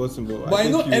 I forgot him, but I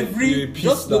know you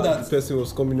just know that the person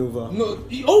was coming over. No.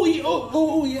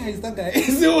 Yeah, it's that guy.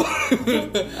 So,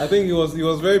 I think he was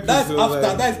very pissed.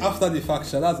 That's after the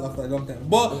faction. That's after a long time.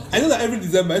 But I know that every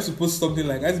December I used to post something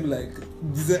like, I used to be like,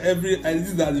 this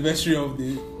is the anniversary of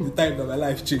the time that my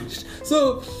life changed.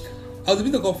 So I was a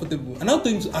bit uncomfortable, and I told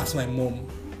him to ask my mom.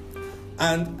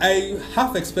 And I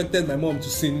half expected my mom to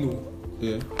say no.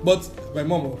 Yeah. But my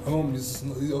mom was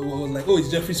like, oh, it's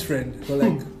Jeffrey's friend. But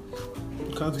like,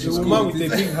 she's a woman with a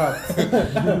big heart.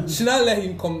 She now let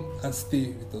him come and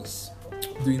stay with us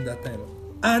during that time.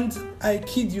 And I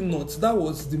kid you not, that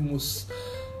was the most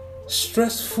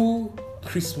stressful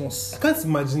Christmas. I can't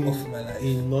imagine of my life.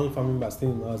 a non-family member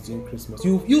staying in the house during Christmas.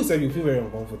 You said you feel very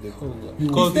uncomfortable.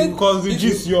 Because the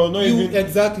gist you're not even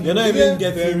exactly. You're not even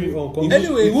getting very uncomfortable.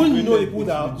 Anyway, you won't know people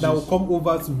that will come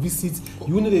over to visit.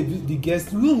 You won't know the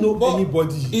guests. You won't know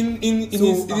anybody. In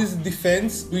his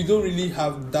defense, we don't really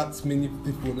have that many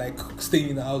people like staying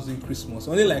in the house during Christmas.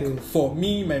 Only like for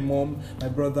me, my mom, my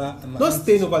brother, and my not auntie.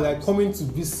 Staying over, like coming to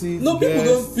visit. No, people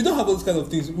don't. We don't have those kind of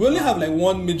things. We only have like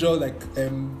one major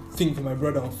thing for my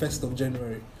brother on 1st of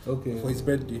January. Okay. For his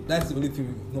birthday. That's the only thing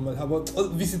we normally have. But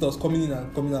visitors coming in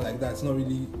and coming out like that, it's not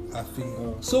really a thing.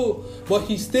 Oh. So, but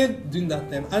he stayed during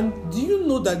that time. And do you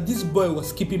know that this boy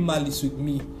was keeping malice with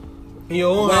me? In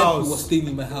your own while house? He was staying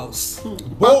in my house.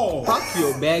 Balls. Pack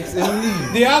your bags and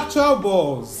leave. The actual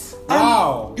balls.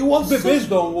 Wow. It was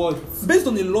based on what? Based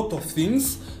on a lot of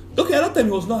things. Okay, at that time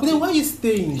he was not. But then why are you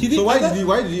staying? So why did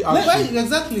he ask you?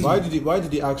 Exactly. Why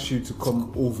did he ask you to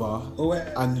come over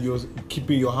and you're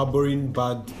harboring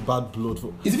bad blood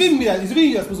for? It's even me. It's even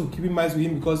you're supposed to keep in mind with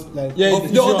him because like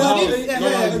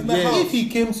if he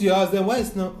came to your house, then why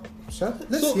is not?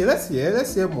 Let's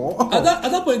hear more. At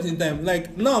that point in time,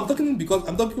 like now I'm talking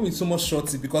with so much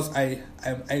shorty because I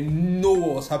know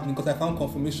what was happening because I found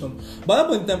confirmation. But at that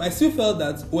point in time, I still felt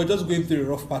that we're just going through a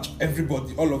rough patch.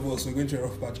 Everybody, all of us were going through a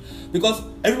rough patch because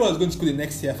everyone was going to school the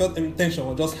next year. I felt every tension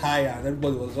was just higher and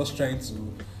everybody was just trying to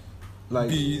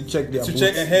check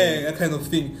that kind of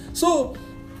thing. So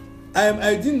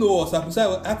I didn't know what was happening.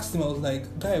 So I asked him. I was like,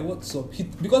 "Guy, what's up?"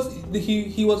 Because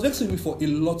he was vexing me for a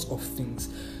lot of things.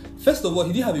 First of all,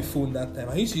 he didn't have a phone that time.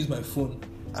 I used to use my phone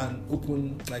and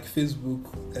open like Facebook,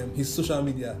 his social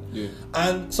media. Yeah.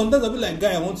 And sometimes I'll be like,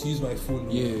 guy, I want to use my phone.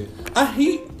 Yeah.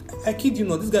 And I kid you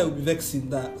not, this guy will be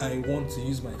vexing that I want to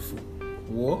use my phone.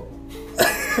 What?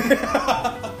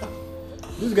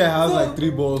 This guy has like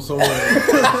 3 balls somewhere.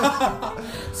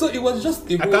 So it was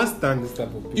just I can't stand this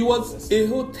type of people. It was a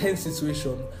whole tense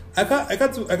situation. I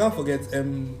can't forget.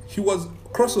 He was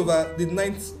crossover the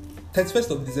 31st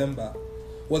of December.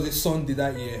 Was a Sunday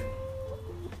that year.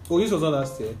 Oh, this was not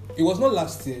last year. It was not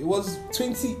last year. It was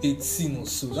 2018 or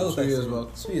so. That was 2 years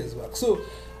back. 2 years back. So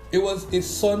it was a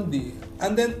Sunday,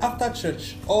 and then after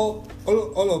church, all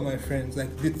of my friends,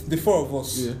 like the 4 of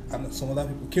us, and some other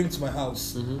people, came to my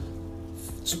house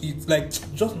to eat. Like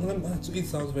just to eat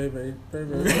sounds very, very, very,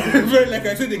 very, very like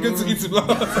I said they came to eat to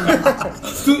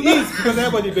eat because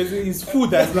everybody basically is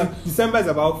food. That's like December is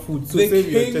about food. So they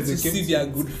came to see their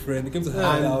good friend. They came to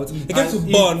hang out. They came to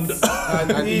bond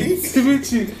and eat.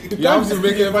 You have to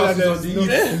make emphasis on the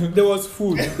eat. There was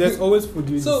food. There's always food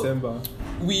during December.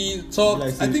 We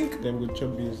talked. I think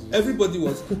everybody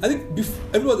was.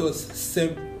 Everybody was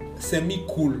semi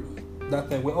cool that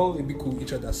time. We're all a bit cool with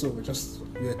each other. So we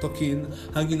were talking,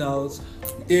 hanging out,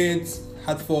 ate,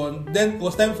 had fun. Then it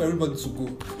was time for everybody to go.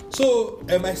 So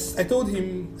I told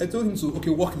him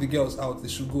to walk the girls out. They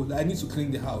should go. I need to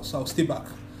clean the house. So I'll stay back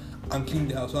and clean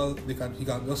the house. So he can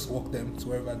just walk them to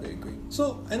wherever they're going.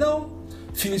 So I now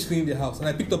finished cleaning the house and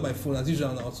I picked up my phone as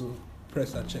usual now to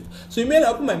press and check. So I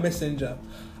opened my messenger.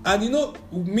 And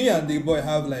me and the boy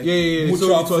have like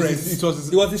mutual friends. It was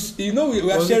we were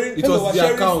sharing. It was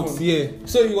the account, phone.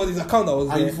 So it was his account that was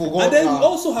there. And then we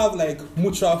also have like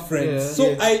mutual friends.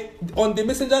 I on the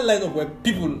messenger lineup were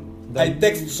people I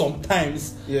text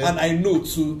sometimes, and I know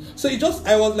too. So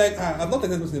I was like, I've not texted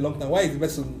this person in a long time. Why is the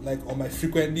person like on my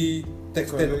frequently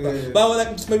texted? But I was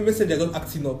like, maybe messenger got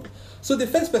acting up. So the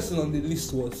first person on the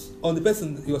list the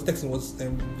person he was texting was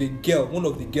the girl, one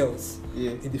of the girls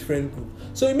in the friend group.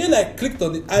 So it made like clicked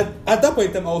on it. At that point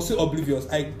in time, I was so oblivious.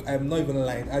 I'm not even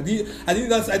lying. I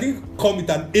didn't come with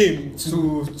an aim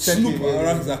to snoop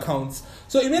around his account.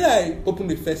 So it made like open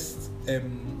the first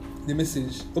the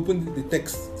message, open the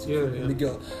text from the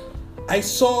girl. I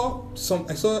saw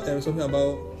something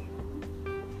about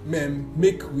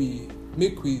make we.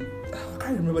 I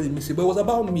can't remember the message, but it was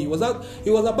about me. It was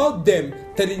about them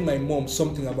telling my mom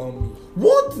something about me.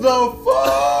 What the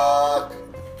fuck?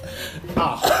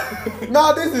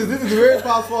 Nah, this is very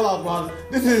fast forward, man.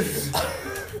 This is.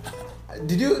 Are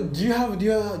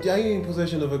you in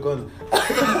possession of a gun?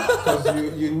 Because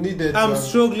you needed. I'm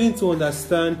struggling to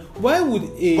understand why would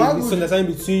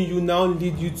misunderstanding between you now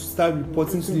lead you to start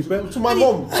reporting to the parents? To my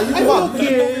mom. Are you mad?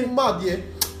 Okay. Mad, yeah.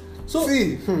 So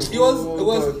see, it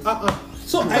was.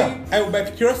 So I my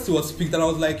curiosity was piqued, and I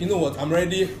was like, you know what? I'm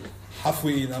already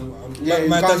halfway in.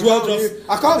 Might as well just.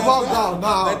 I can't back down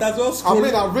now. Might as well scroll.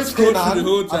 Scroll through the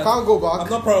whole time. I can't go back. I'm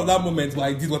not proud of that moment, but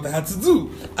I did what I had to do,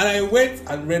 and I went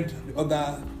and read the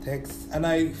other texts, and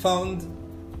I found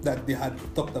that they had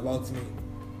talked about me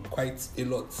quite a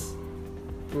lot.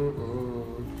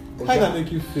 How did that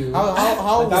make you feel?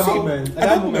 How at that moment,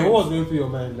 what was going through your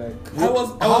mind? Like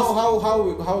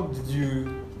how did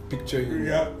you picture you?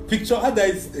 Yeah, picture how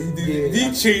that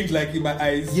didn't change like in my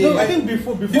eyes. Yeah, I think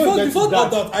before my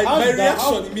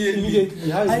reaction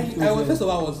immediately. I was first of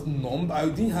all I was numb. I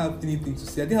didn't have anything to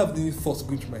say. I didn't have any thoughts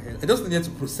going through my head. I just needed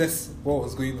to process what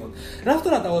was going on. And after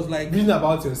that, I was like, reading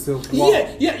about yourself. Wow.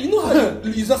 Yeah. You know how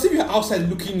it's as if you're outside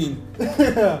looking in.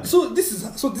 So this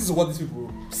is what these people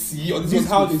see, or this is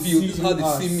how they feel. This is how they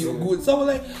see me. Or good. So I was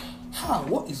like,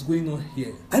 what is going on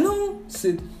here? I now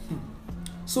said,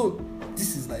 so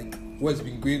this is like what's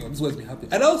been going on. This is what's been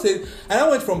happening. And I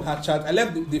went from her chat. I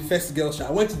left the first girl's chat.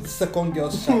 I went to the second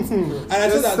girl's chat, and I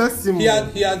said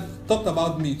that he had talked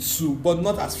about me too, but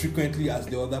not as frequently as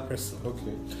the other person.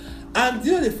 Okay. And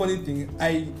you know the funny thing,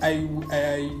 I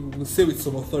will say with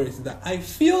some authority that I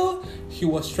feel he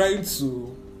was trying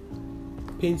to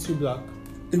paint you black.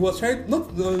 He was trying not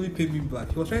only paint me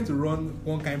black. He was trying to run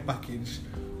one kind package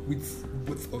with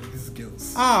both of these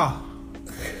girls.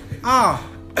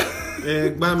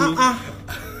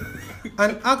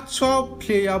 An actual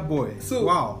player boy. So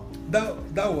wow,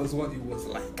 that was what it was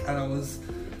like, and I was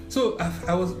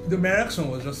the my reaction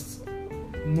was just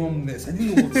numbness. I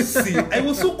didn't know what to say. I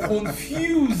was so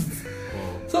confused.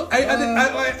 So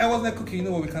I was like, okay, you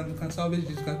know what, we can salvage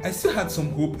this. I still had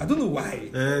some hope. I don't know why.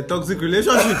 Toxic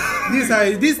relationship.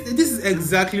 This is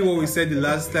exactly what we said the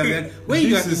last time. Like, when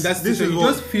you are in that situation, you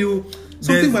just feel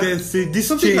something. There's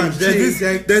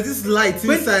this light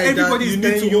inside that you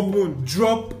need to open.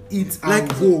 Drop it and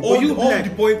go. All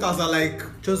the pointers are like,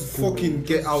 just fucking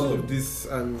get out of this.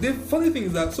 And the funny thing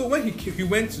is that when he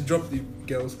went to drop the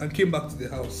girls and came back to the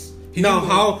house.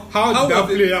 How did that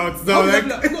play out? Now,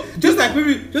 just like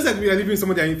we are living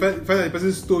somebody and you find that the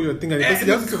person stole your thing and the person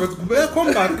just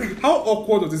come back. How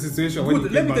awkward was the situation?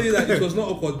 Let me tell you that it was not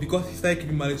awkward because he started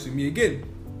keeping marriage with me again.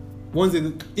 When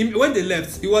they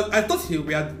left, I thought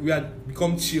we had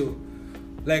become chill.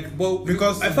 Like, but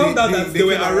because I found out that they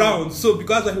were around, so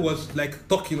because he was like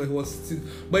talking, he was still,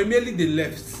 but immediately they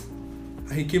left.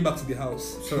 And he came back to the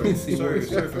house. Sorry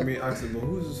for me asking, but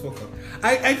who is this fucker?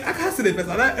 I can't say the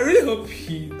person. I really hope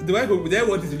do I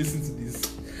want him to listen to this?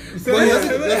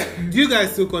 Do you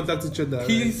guys still contact each other?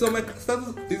 He's on my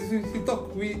status.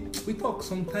 We talk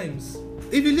sometimes.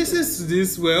 If you listen to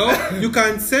this, you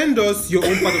can send us your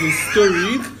own part of the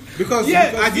story. Because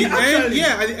at the end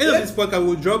of this podcast,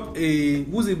 we'll drop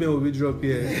whose email will we drop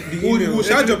here? We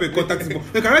shall drop a contact info.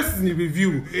 You can write it in the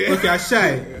review. Okay,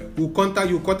 Ashai. We'll give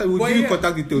you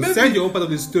contact details. Maybe, send your own part of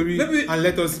the story and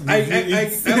let us review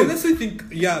it. I honestly think,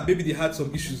 maybe they had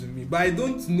some issues with me, but I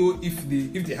don't know if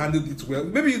they handled it well.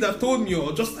 Maybe you'd have told me,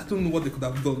 or just I don't know what they could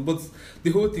have done. But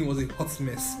the whole thing was a hot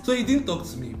mess. So he didn't talk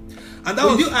to me. And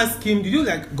did you ask him? Did you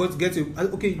get him?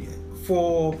 Okay.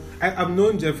 I've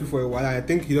known Jeffrey for a while. I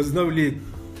think he's not really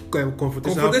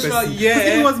confrontational person. Yeah.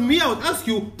 If it was me, I would ask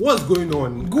you what's going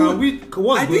on. What's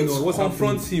going on? What's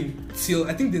confront him till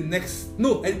I think the next.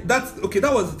 No, that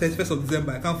was the 31st of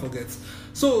December. I can't forget.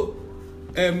 So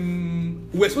we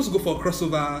were supposed to go for a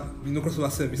crossover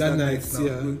service that night.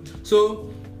 So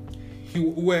he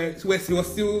was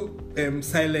still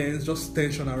silent, just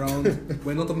tension around.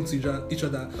 We're not talking to each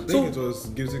other. I think it was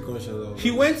guilty conscience.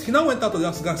 He now went out of the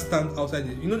house to go and stand outside.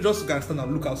 Just to go and stand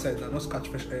and look outside and just catch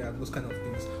fresh air and those kind of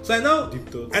things. So I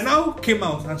now came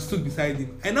out and stood beside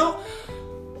him. I now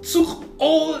took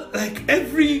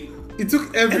It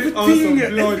took every ounce of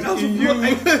blood in you.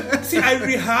 I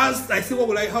rehearsed. I said, how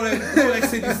will I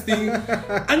say this thing?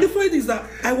 And the point is that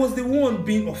I was the one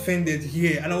being offended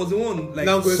here, and I was the one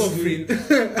suffering,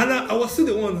 and I was still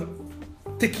the one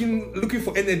looking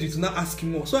for energy to not ask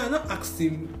him more. So I now asked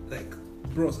him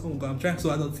bros, oh God, I'm trying so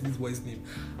I don't see this boy's name,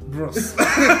 bros.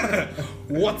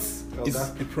 What is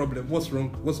the problem? What's wrong?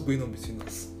 What's going on between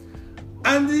us?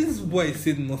 And this boy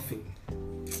said nothing.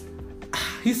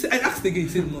 I asked again. He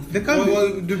said nothing.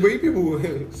 The way people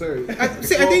sorry. I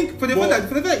think for the fact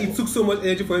that it took so much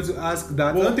energy for you to ask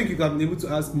that, I don't think you have been able to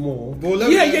ask more.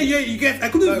 You get. I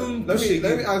couldn't even. Let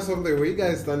me ask something. Were you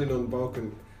guys standing on the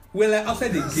balcony? Well,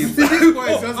 outside the gate. This boy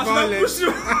is just violent.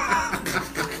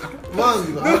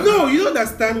 Man, no, you don't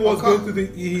understand what's going through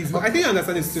his. I think I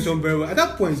understand the situation very well. At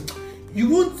that point,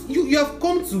 you have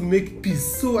come to make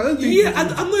peace. So I don't think. Yeah,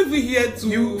 I'm not even here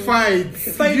to fight.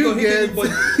 You get. Anybody.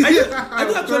 I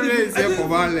don't actually. For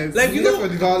violence. Like you know, for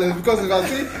the violence, because if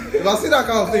I see that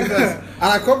kind of thing first, and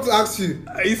I come to ask you,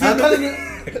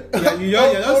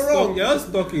 you're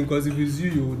just talking because if it's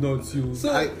you will not. You're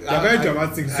very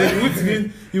dramatic. So you would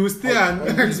mean you will stay and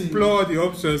explore the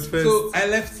options first. So I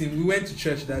left him. We went to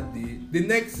church that day. The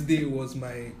next day was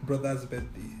my brother's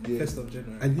birthday, 1st of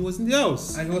January, and he was in the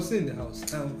house.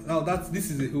 Now this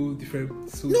is a whole different.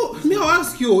 I'll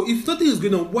ask you, if nothing is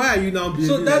going on, why are you now behaving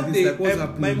so that like day, this? What's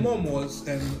happening? my mom was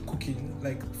cooking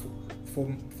for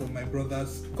my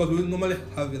brothers, because we normally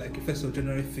have a 1st of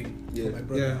January thing for my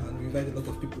brother, and we invite a lot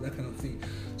of people, that kind of thing.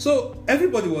 So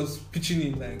everybody was pitching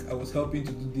in, I was helping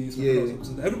to do this.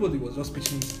 Everybody was just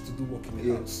pitching in to do work in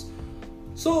the house.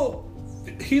 So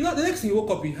the next thing he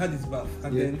woke up, he had his bath,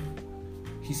 and then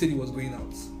he said he was going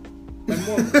out. My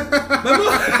mom.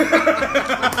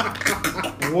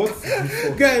 What?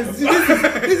 Guys,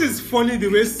 this is funny the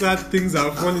way sad things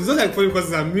are funny. It's not funny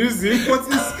because it's amusing, but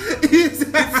it's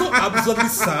so absurdly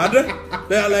sad.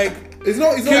 They're it's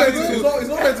not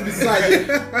meant to be sad.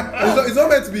 It's not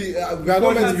meant to be. We are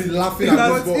not meant to be laughing at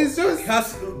this, but it's just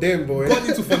has damn boy gone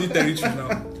into funny territory now.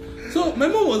 So my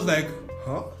mom was like,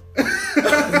 huh?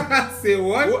 Say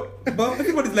what? But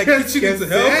everybody's pitching in to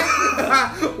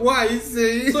help. What are you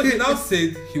saying? So he now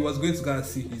said he was going to go and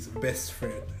see his best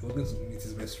friend. He was going to meet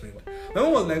his best friend. My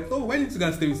mom was like, oh, why didn't you go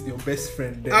and stay with your best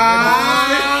friend then?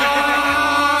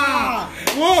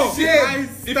 Whoa!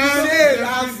 Shit!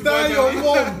 I stand your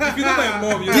mom. If you know my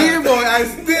mom, dear boy, I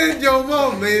stand your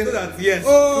mom, man. So that, yes.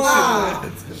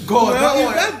 God,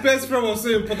 if that best friend was so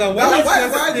important,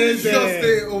 why did you just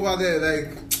stay over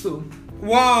there? So.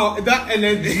 Wow, that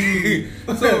energy.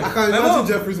 So I can imagine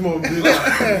Jeffrey's mom.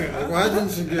 Why didn't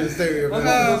she stay with my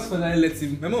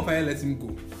mom? My mom finally let him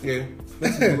go. Yeah.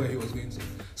 Let him go where he was going to.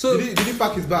 So did he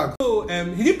pack his bag? So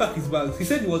he didn't pack his bags. He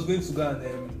said he was going to go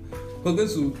and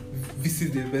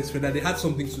visit their best friend, that they had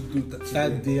something to do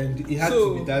that day, and it had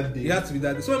to be that day. It had to be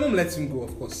that day. So my mom let him go,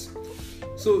 of course.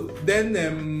 So then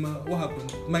what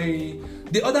happened?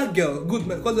 The other girl,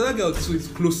 because the other girl too is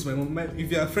close to my mom. If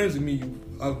you are friends with me,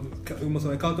 you must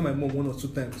have encountered my mom 1 or 2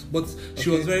 times. But she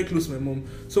was very close to my mom.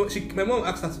 So my mom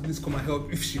asked her to please come and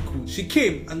help if she could. She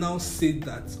came and now said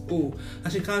that,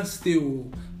 and she can't stay,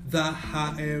 that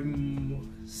her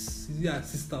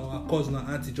sister or her cousin or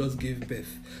auntie just gave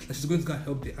birth. That she's going to go and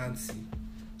help the auntie.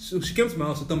 So she came to my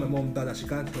house to tell my mom that she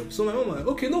can't help. So my mom was like,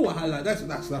 okay, no wahala, that's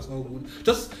all good.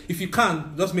 Just if you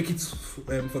can, just make it for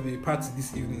the party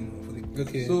this evening.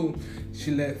 Okay. So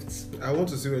she left. I want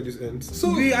to see where this ends. So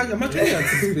I'm actually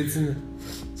anticipating.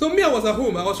 So me, I was at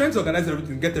home. I was trying to organize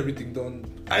everything, get everything done.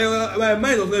 My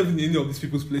mind was not even in any of these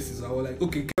people's places. I was like,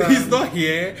 okay, he's not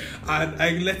here, and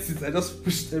I just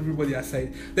pushed everybody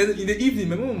aside. Then in the evening,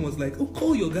 my mom was like,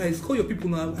 call your guys, call your people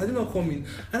now. I did not come in,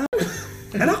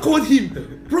 and I called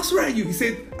him. Bros, where are you? He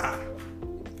said,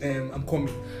 I'm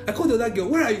coming. I called the other girl.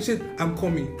 Where are you? She said, I'm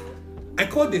coming. I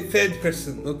called the third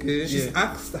person. Okay. She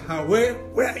asked her, where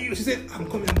are you? She said, I'm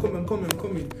coming.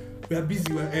 We are busy.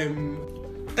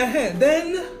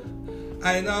 Then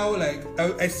I now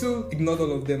I still ignored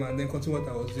all of them and then continued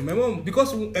what I was doing. My mom,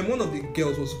 because one of the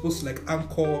girls was supposed to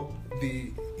anchor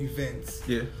the event.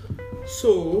 Yeah.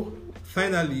 So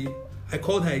finally, I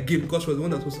called her again because she was the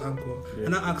one that was supposed to anchor. Yeah.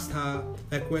 And I asked her,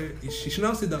 where is she? She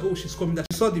now said that, she's coming. That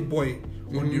she saw the boy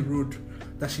on the road,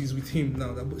 that she's with him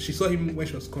now. That she saw him when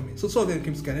she was coming. So two of them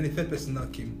came together, and the third person now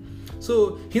came.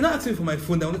 So he now asked me for my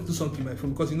phone. I wanted to do something with my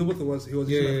phone because both of us, he was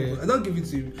using my phone. I don't give it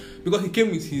to him because he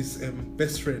came with his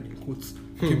best friend, in quotes.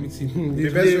 Came with him.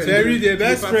 The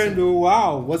best friend, oh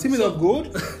wow. Was he made of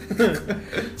gold?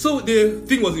 So the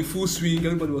thing was in full swing,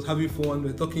 everybody was having fun,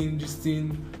 we're talking, this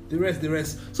thing, the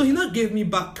rest. So he now gave me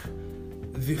back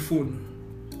the phone.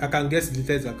 I can guess he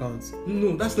deleted his account.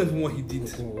 No, that's not even what he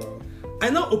did. Oh, wow. I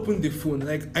now opened the phone,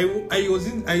 like I use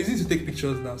it to take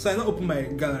pictures now. So I now opened my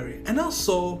gallery. I now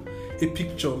saw a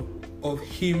picture of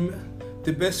him,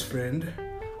 the best friend,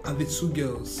 and the 2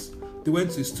 girls. They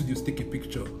went to the studio to take a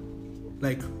picture.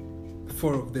 Like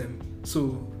 4 of them.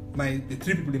 So the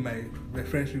 3 people in my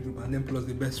friendship group and then plus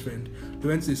the best friend, they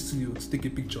went to the studio to take a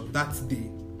picture that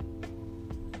day.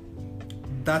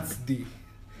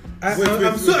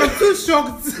 I'm so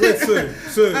shocked.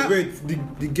 Wait,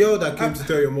 the girl that came to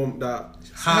tell your mom that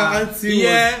her auntie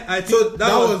yeah, I think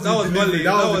that was Molly.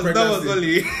 That was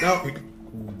Molly.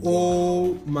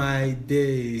 Oh my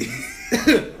days.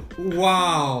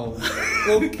 Wow.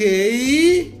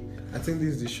 Okay. I think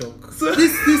this is the shock. So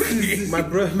this is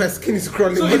my skin is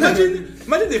crawling. So imagine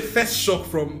the first shock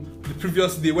from the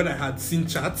previous day when I had seen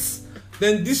chats.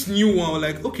 Then this new one,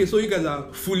 like, okay, so you guys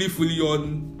are fully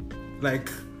on, like,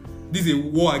 this is a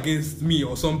war against me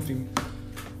or something.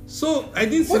 So I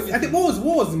didn't. I think what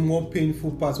was the more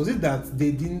painful part? Was it that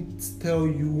they didn't tell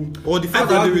you, or the fact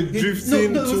that they were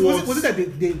drifting towards? Was it that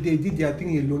they did their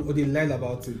thing alone, or they lied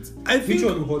about it? I think which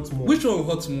one hurts more? Which one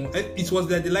hurts more? It was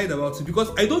that they lied about it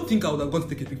because I don't think I would have gone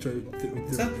to take a picture with them.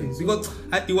 Exactly. Because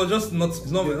it was just not.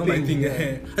 It's not my thing.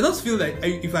 Yeah. I just feel like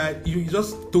if you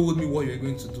just told me what you're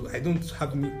going to do, I don't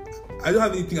have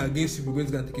anything against you for going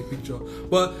to go and take a picture.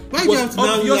 But why you have to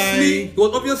it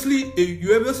was obviously you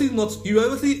were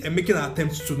obviously making an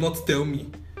attempt to not tell me.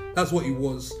 That's what it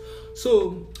was.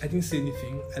 So I didn't say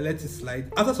anything. I let it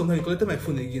slide. After some time, he collected my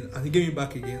phone again and he gave me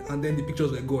back again. And then the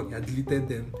pictures were gone. He had deleted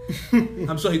them.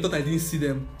 I'm sure he thought I didn't see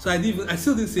them. So I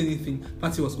still didn't say anything.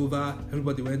 Party was over.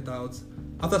 Everybody went out.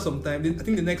 After some time, I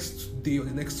think the next day or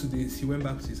the next 2 days, he went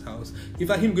back to his house. In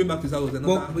fact, him going back to his house was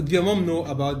another. But did your mom know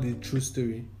about the true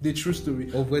story? The true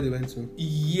story of where they went to?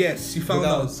 Yes, she found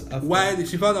out. Why?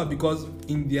 She found out because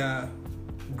in their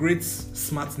great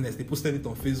smartness, they posted it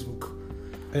on Facebook.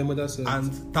 And your mother said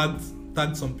and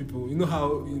tagged some people. You know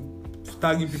how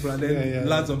tagging people and then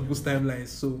lands on people's timelines.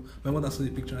 So my mother saw the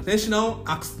picture. And then she now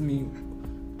asked me,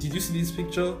 "Did you see this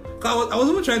picture?" I was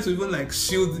even trying to even like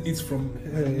shield it from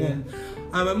my mom.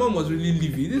 And my mom was really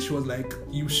livid. She was like,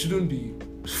 "You shouldn't be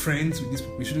friends with these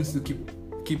people. You shouldn't still keep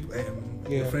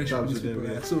your friendship with these people."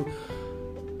 Yeah. So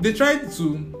they tried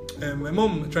to. My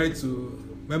mom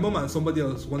and somebody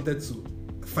else wanted to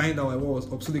find out what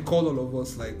was up. So they called all of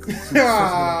us like.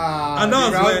 And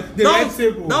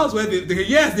that was where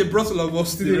they brought all of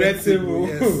us to the red table.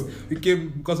 Yes, we came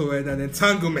because of an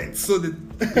entanglement. So they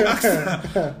asked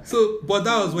her. So, but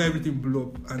that was where everything blew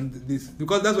up, and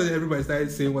because that's when everybody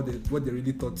started saying what they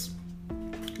really thought.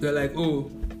 They're like,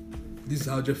 "Oh, this is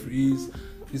how Jeffrey is.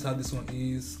 This is how this one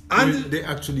is," and they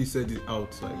actually said it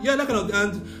out. Like. Yeah, that kind of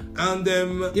and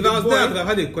if I was there, I could have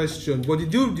had a question. But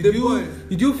did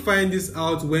you find this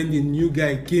out when the new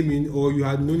guy came in, or you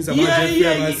had known this about Jeffrey?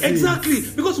 Yeah, exactly.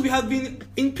 Because we had been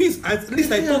in peace. At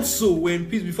least I thought so. We're in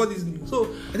peace before this.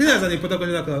 So I think that's an important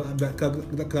question that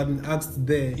could have been asked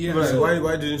there. Yeah. Right. So,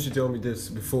 why didn't you tell me this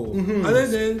before? Mm-hmm. And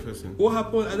then what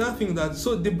happened? Another thing that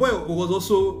the boy was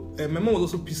also my mom was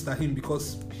also pissed at him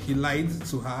because he lied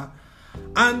to her.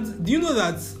 And do you know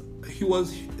that he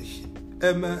was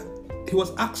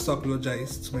asked to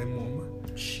apologize to my mom?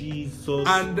 Jesus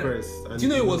Christ. And do you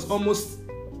know it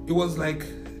was like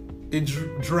a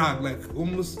drag, like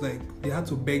almost like they had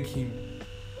to beg him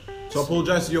to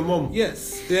apologize to your mom?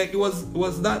 Yes, like it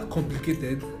was that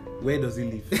complicated. Where does he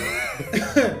live?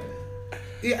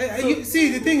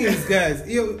 See, the thing is, guys,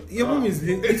 your mom is.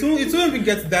 It won't even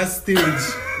get to that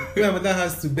stage. Your mother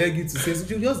has to beg you to say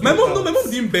something. My mom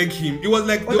didn't beg him. It was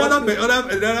like the other.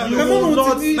 My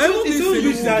mom didn't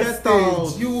reach that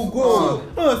stage. You will go.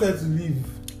 I want her to leave.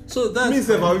 So that means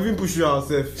I'll even push you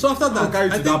ourselves. So after that, I'll carry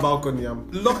you to that balcony.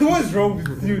 What's wrong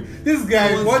with you? This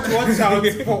guy, watch out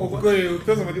for.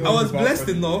 I was blessed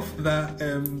enough that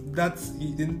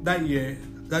that year,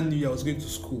 that New Year, I was going to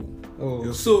school.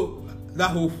 Oh. So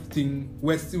that whole thing,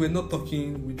 we're not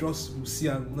talking. We just see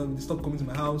and they stop coming to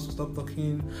my house. We stop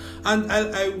talking, and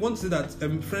I want to say that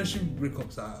friendship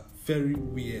breakups are very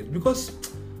weird because.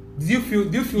 Do you feel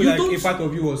like a part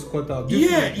of you was cut out?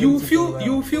 You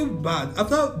feel bad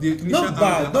after the initial not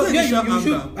bad.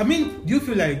 anger. I mean, do you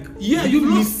feel like you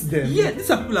miss them? Yeah, these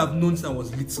are people I've known since I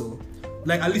was little.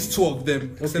 Like at least 2 of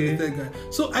them, except the third guy.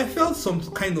 So I felt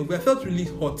I felt really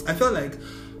hot. I felt like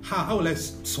how will I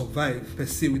survive per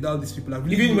se without these people? I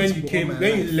really Even know when these you people all came, my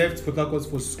when you life. left Port Harcourt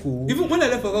for school. Even when I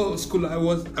left for school, I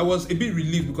was a bit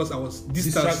relieved because I was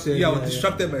Distracted, I was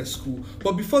distracted by school.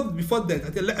 But before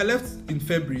that, I left in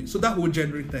February, so that whole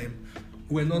January time,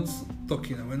 we're not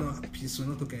talking and we're not at peace. We're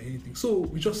not talking anything. So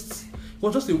it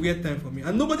was just a weird time for me,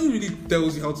 and nobody really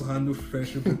tells you how to handle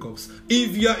friendship breakups.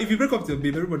 If you break up with your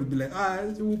babe, everybody will be like,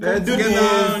 we'll come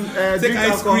together, take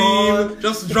ice cream,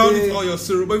 just drown it all your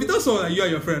sorrow. But if you tell someone that you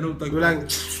and your friend don't talk, like,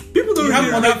 people don't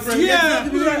really other rate. friends. Yeah,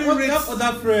 people don't really have rate.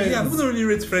 other friends. Yeah, people don't really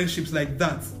rate friendships like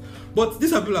that. But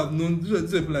these are people I've known.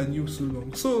 These are people I knew so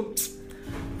long. So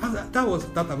that was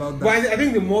that about that. But I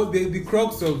think the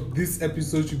crux of this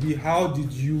episode should be, how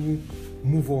did you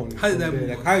move on? How did I move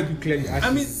Like, on? how did you clear the ashes?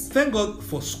 I mean, thank God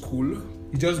for school.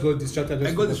 you just got distracted.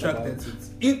 I got distracted.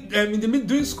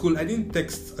 During school, I didn't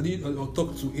text. I didn't or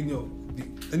talk to any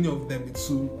of them.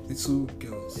 The two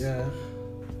girls. Yeah.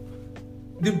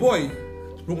 The boy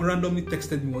randomly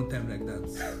texted me one time like that.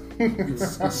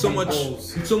 It's so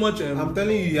much. I'm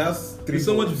telling you, he has 3 With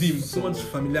so much balls. vim, so much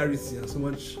familiarity, and so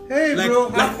much. Hey, like, bro,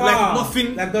 like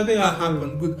nothing happened.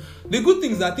 happened. Good. The good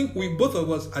thing is that I think we both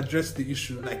of us addressed the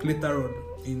issue like later on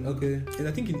in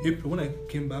I think in April when I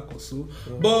came back or so.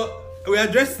 Yeah. But we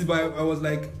addressed it. But I was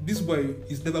like, this boy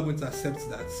is never going to accept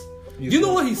that. Do you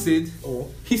know what he said? Oh.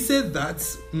 He said that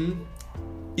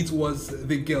it was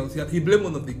the girls. He blamed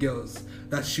one of the girls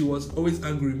that she was always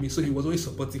angry with me, so he was always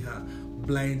supporting her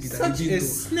blindly. Such a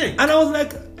snake. And I was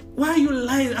like, why are you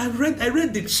lying? I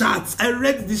read the charts. I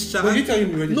read this chart. But you tell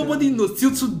him you read it. Nobody knows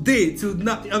till today, till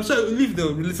now. I'm sure if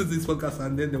they'll listen to this podcast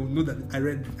and then they will know that I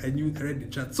read the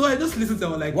chart. So I just listened to them.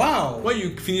 I was like, wow. When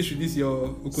you finish with this,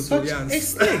 your Such a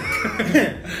snake.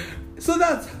 So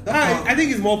I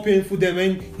think it's more painful than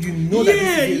when you know that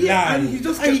this is a lie.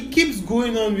 And he keeps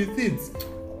going on with it.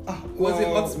 Was it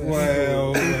hot?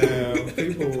 Well.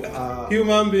 People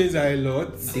Human beings are a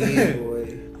lot.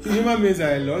 Human beings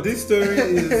are a lot. This story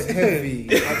is heavy.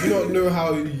 I do not know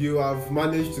how you have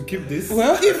managed to keep this.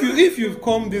 Well, if you've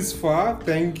come this far,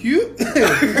 thank you.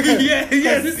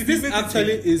 This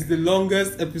actually is the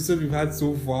longest episode we've had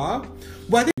so far.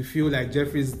 But I think you feel like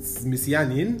Jeffrey's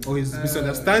messianing or his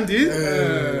misunderstanding.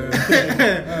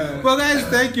 Well, guys,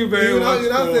 thank you very much.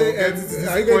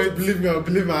 Are you going to believe me or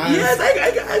believe my eyes? Yes,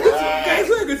 guys,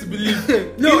 I'm going to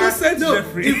believe. No,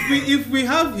 Jeffrey. If we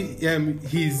have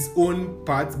his own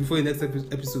part before the next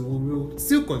episode, we will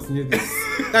still continue this.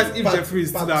 That's if Jeffrey is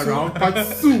still around. Part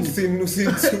 2. Scene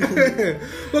 2.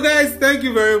 Well, guys, thank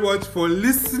you very much for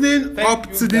listening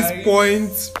up to this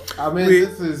point. I mean,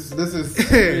 this is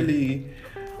really.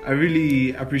 I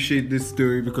really appreciate this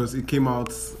story because it came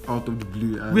out of the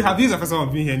blue. This is the first time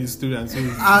I've been here in this story, and so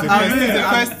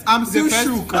I'm still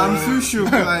shook. I'm still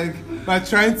shook. Like I'm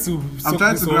trying to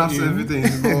grasp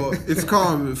everything, but it's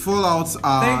calm. Fallouts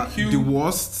are the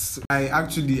worst. I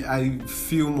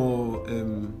feel more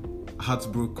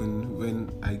heartbroken when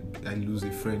I lose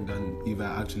a friend than if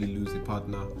I actually lose a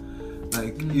partner.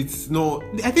 Like it's not.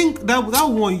 I think that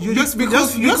one you just feel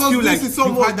like this is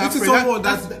someone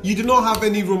that you do not have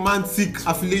any romantic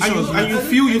affiliations with. And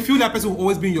you feel that person will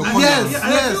always be in your corner.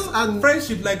 Yes. And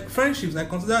friendships, I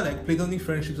consider like platonic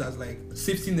friendships as like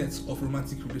safety nets of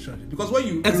romantic relationship. Because when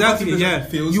you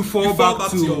fails, you fall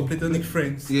back to your platonic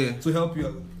friends to help you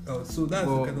out. So that's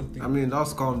the kind of thing. I mean,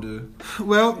 that's calm, though.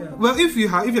 Well, if you're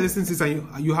listening to this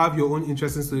and you have your own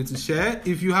interesting story to share,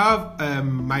 if you have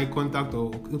my contact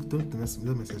or don't message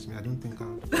me, I don't think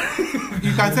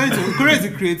you can send it to Kure,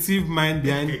 the creative mind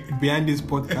behind this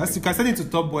podcast. You can send it to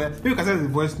Top Boy. Maybe you can send the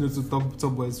voice note to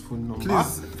Top Boy's phone number.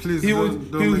 Please. He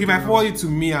might forward it to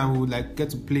me and we'll like get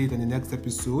to play it in the next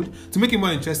episode to make it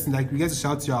more interesting. Like we get to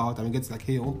shout you out and we get to like,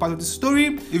 hey, own part of the story.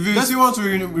 If you still want to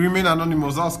remain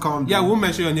anonymous, that's calm. Yeah, we'll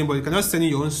mention your name, but you can just send in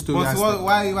your own story. But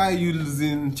why are you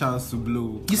losing chance to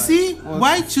blow? You see,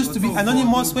 why choose to be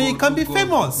anonymous when you can be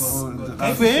famous?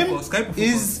 Fame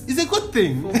is a good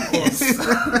thing.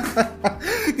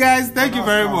 Guys, thank you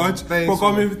very much for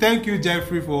coming. Thank you,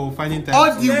 Jeffrey, for finding time.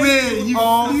 All the way,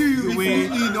 all the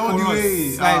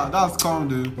way. That's calm,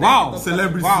 dude. Wow,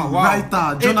 celebrity,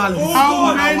 writer, journalist.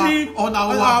 On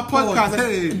our podcast.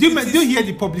 Hey. Do you hear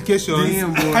the publication?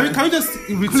 Can we just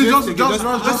reiterate?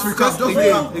 Just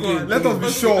recap. Let us be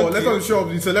sure of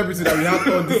the celebrity that we have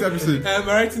on this episode. My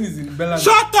writing is in Bella.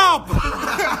 Shut up!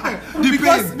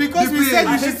 because we said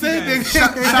we should say the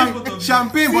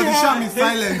champagne, but the sham is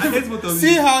silent.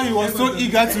 See how he was so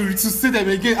eager to say them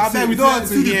again. After we don't want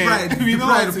to hear. We don't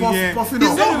want to hear. He's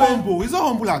not humble. He's not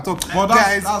humble at all.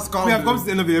 Guys, we have come to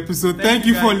the end of the episode. Thank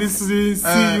you for listening.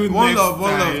 See you next time. One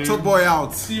love. Top Boy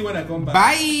out. See you when I come back.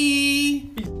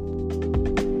 Bye.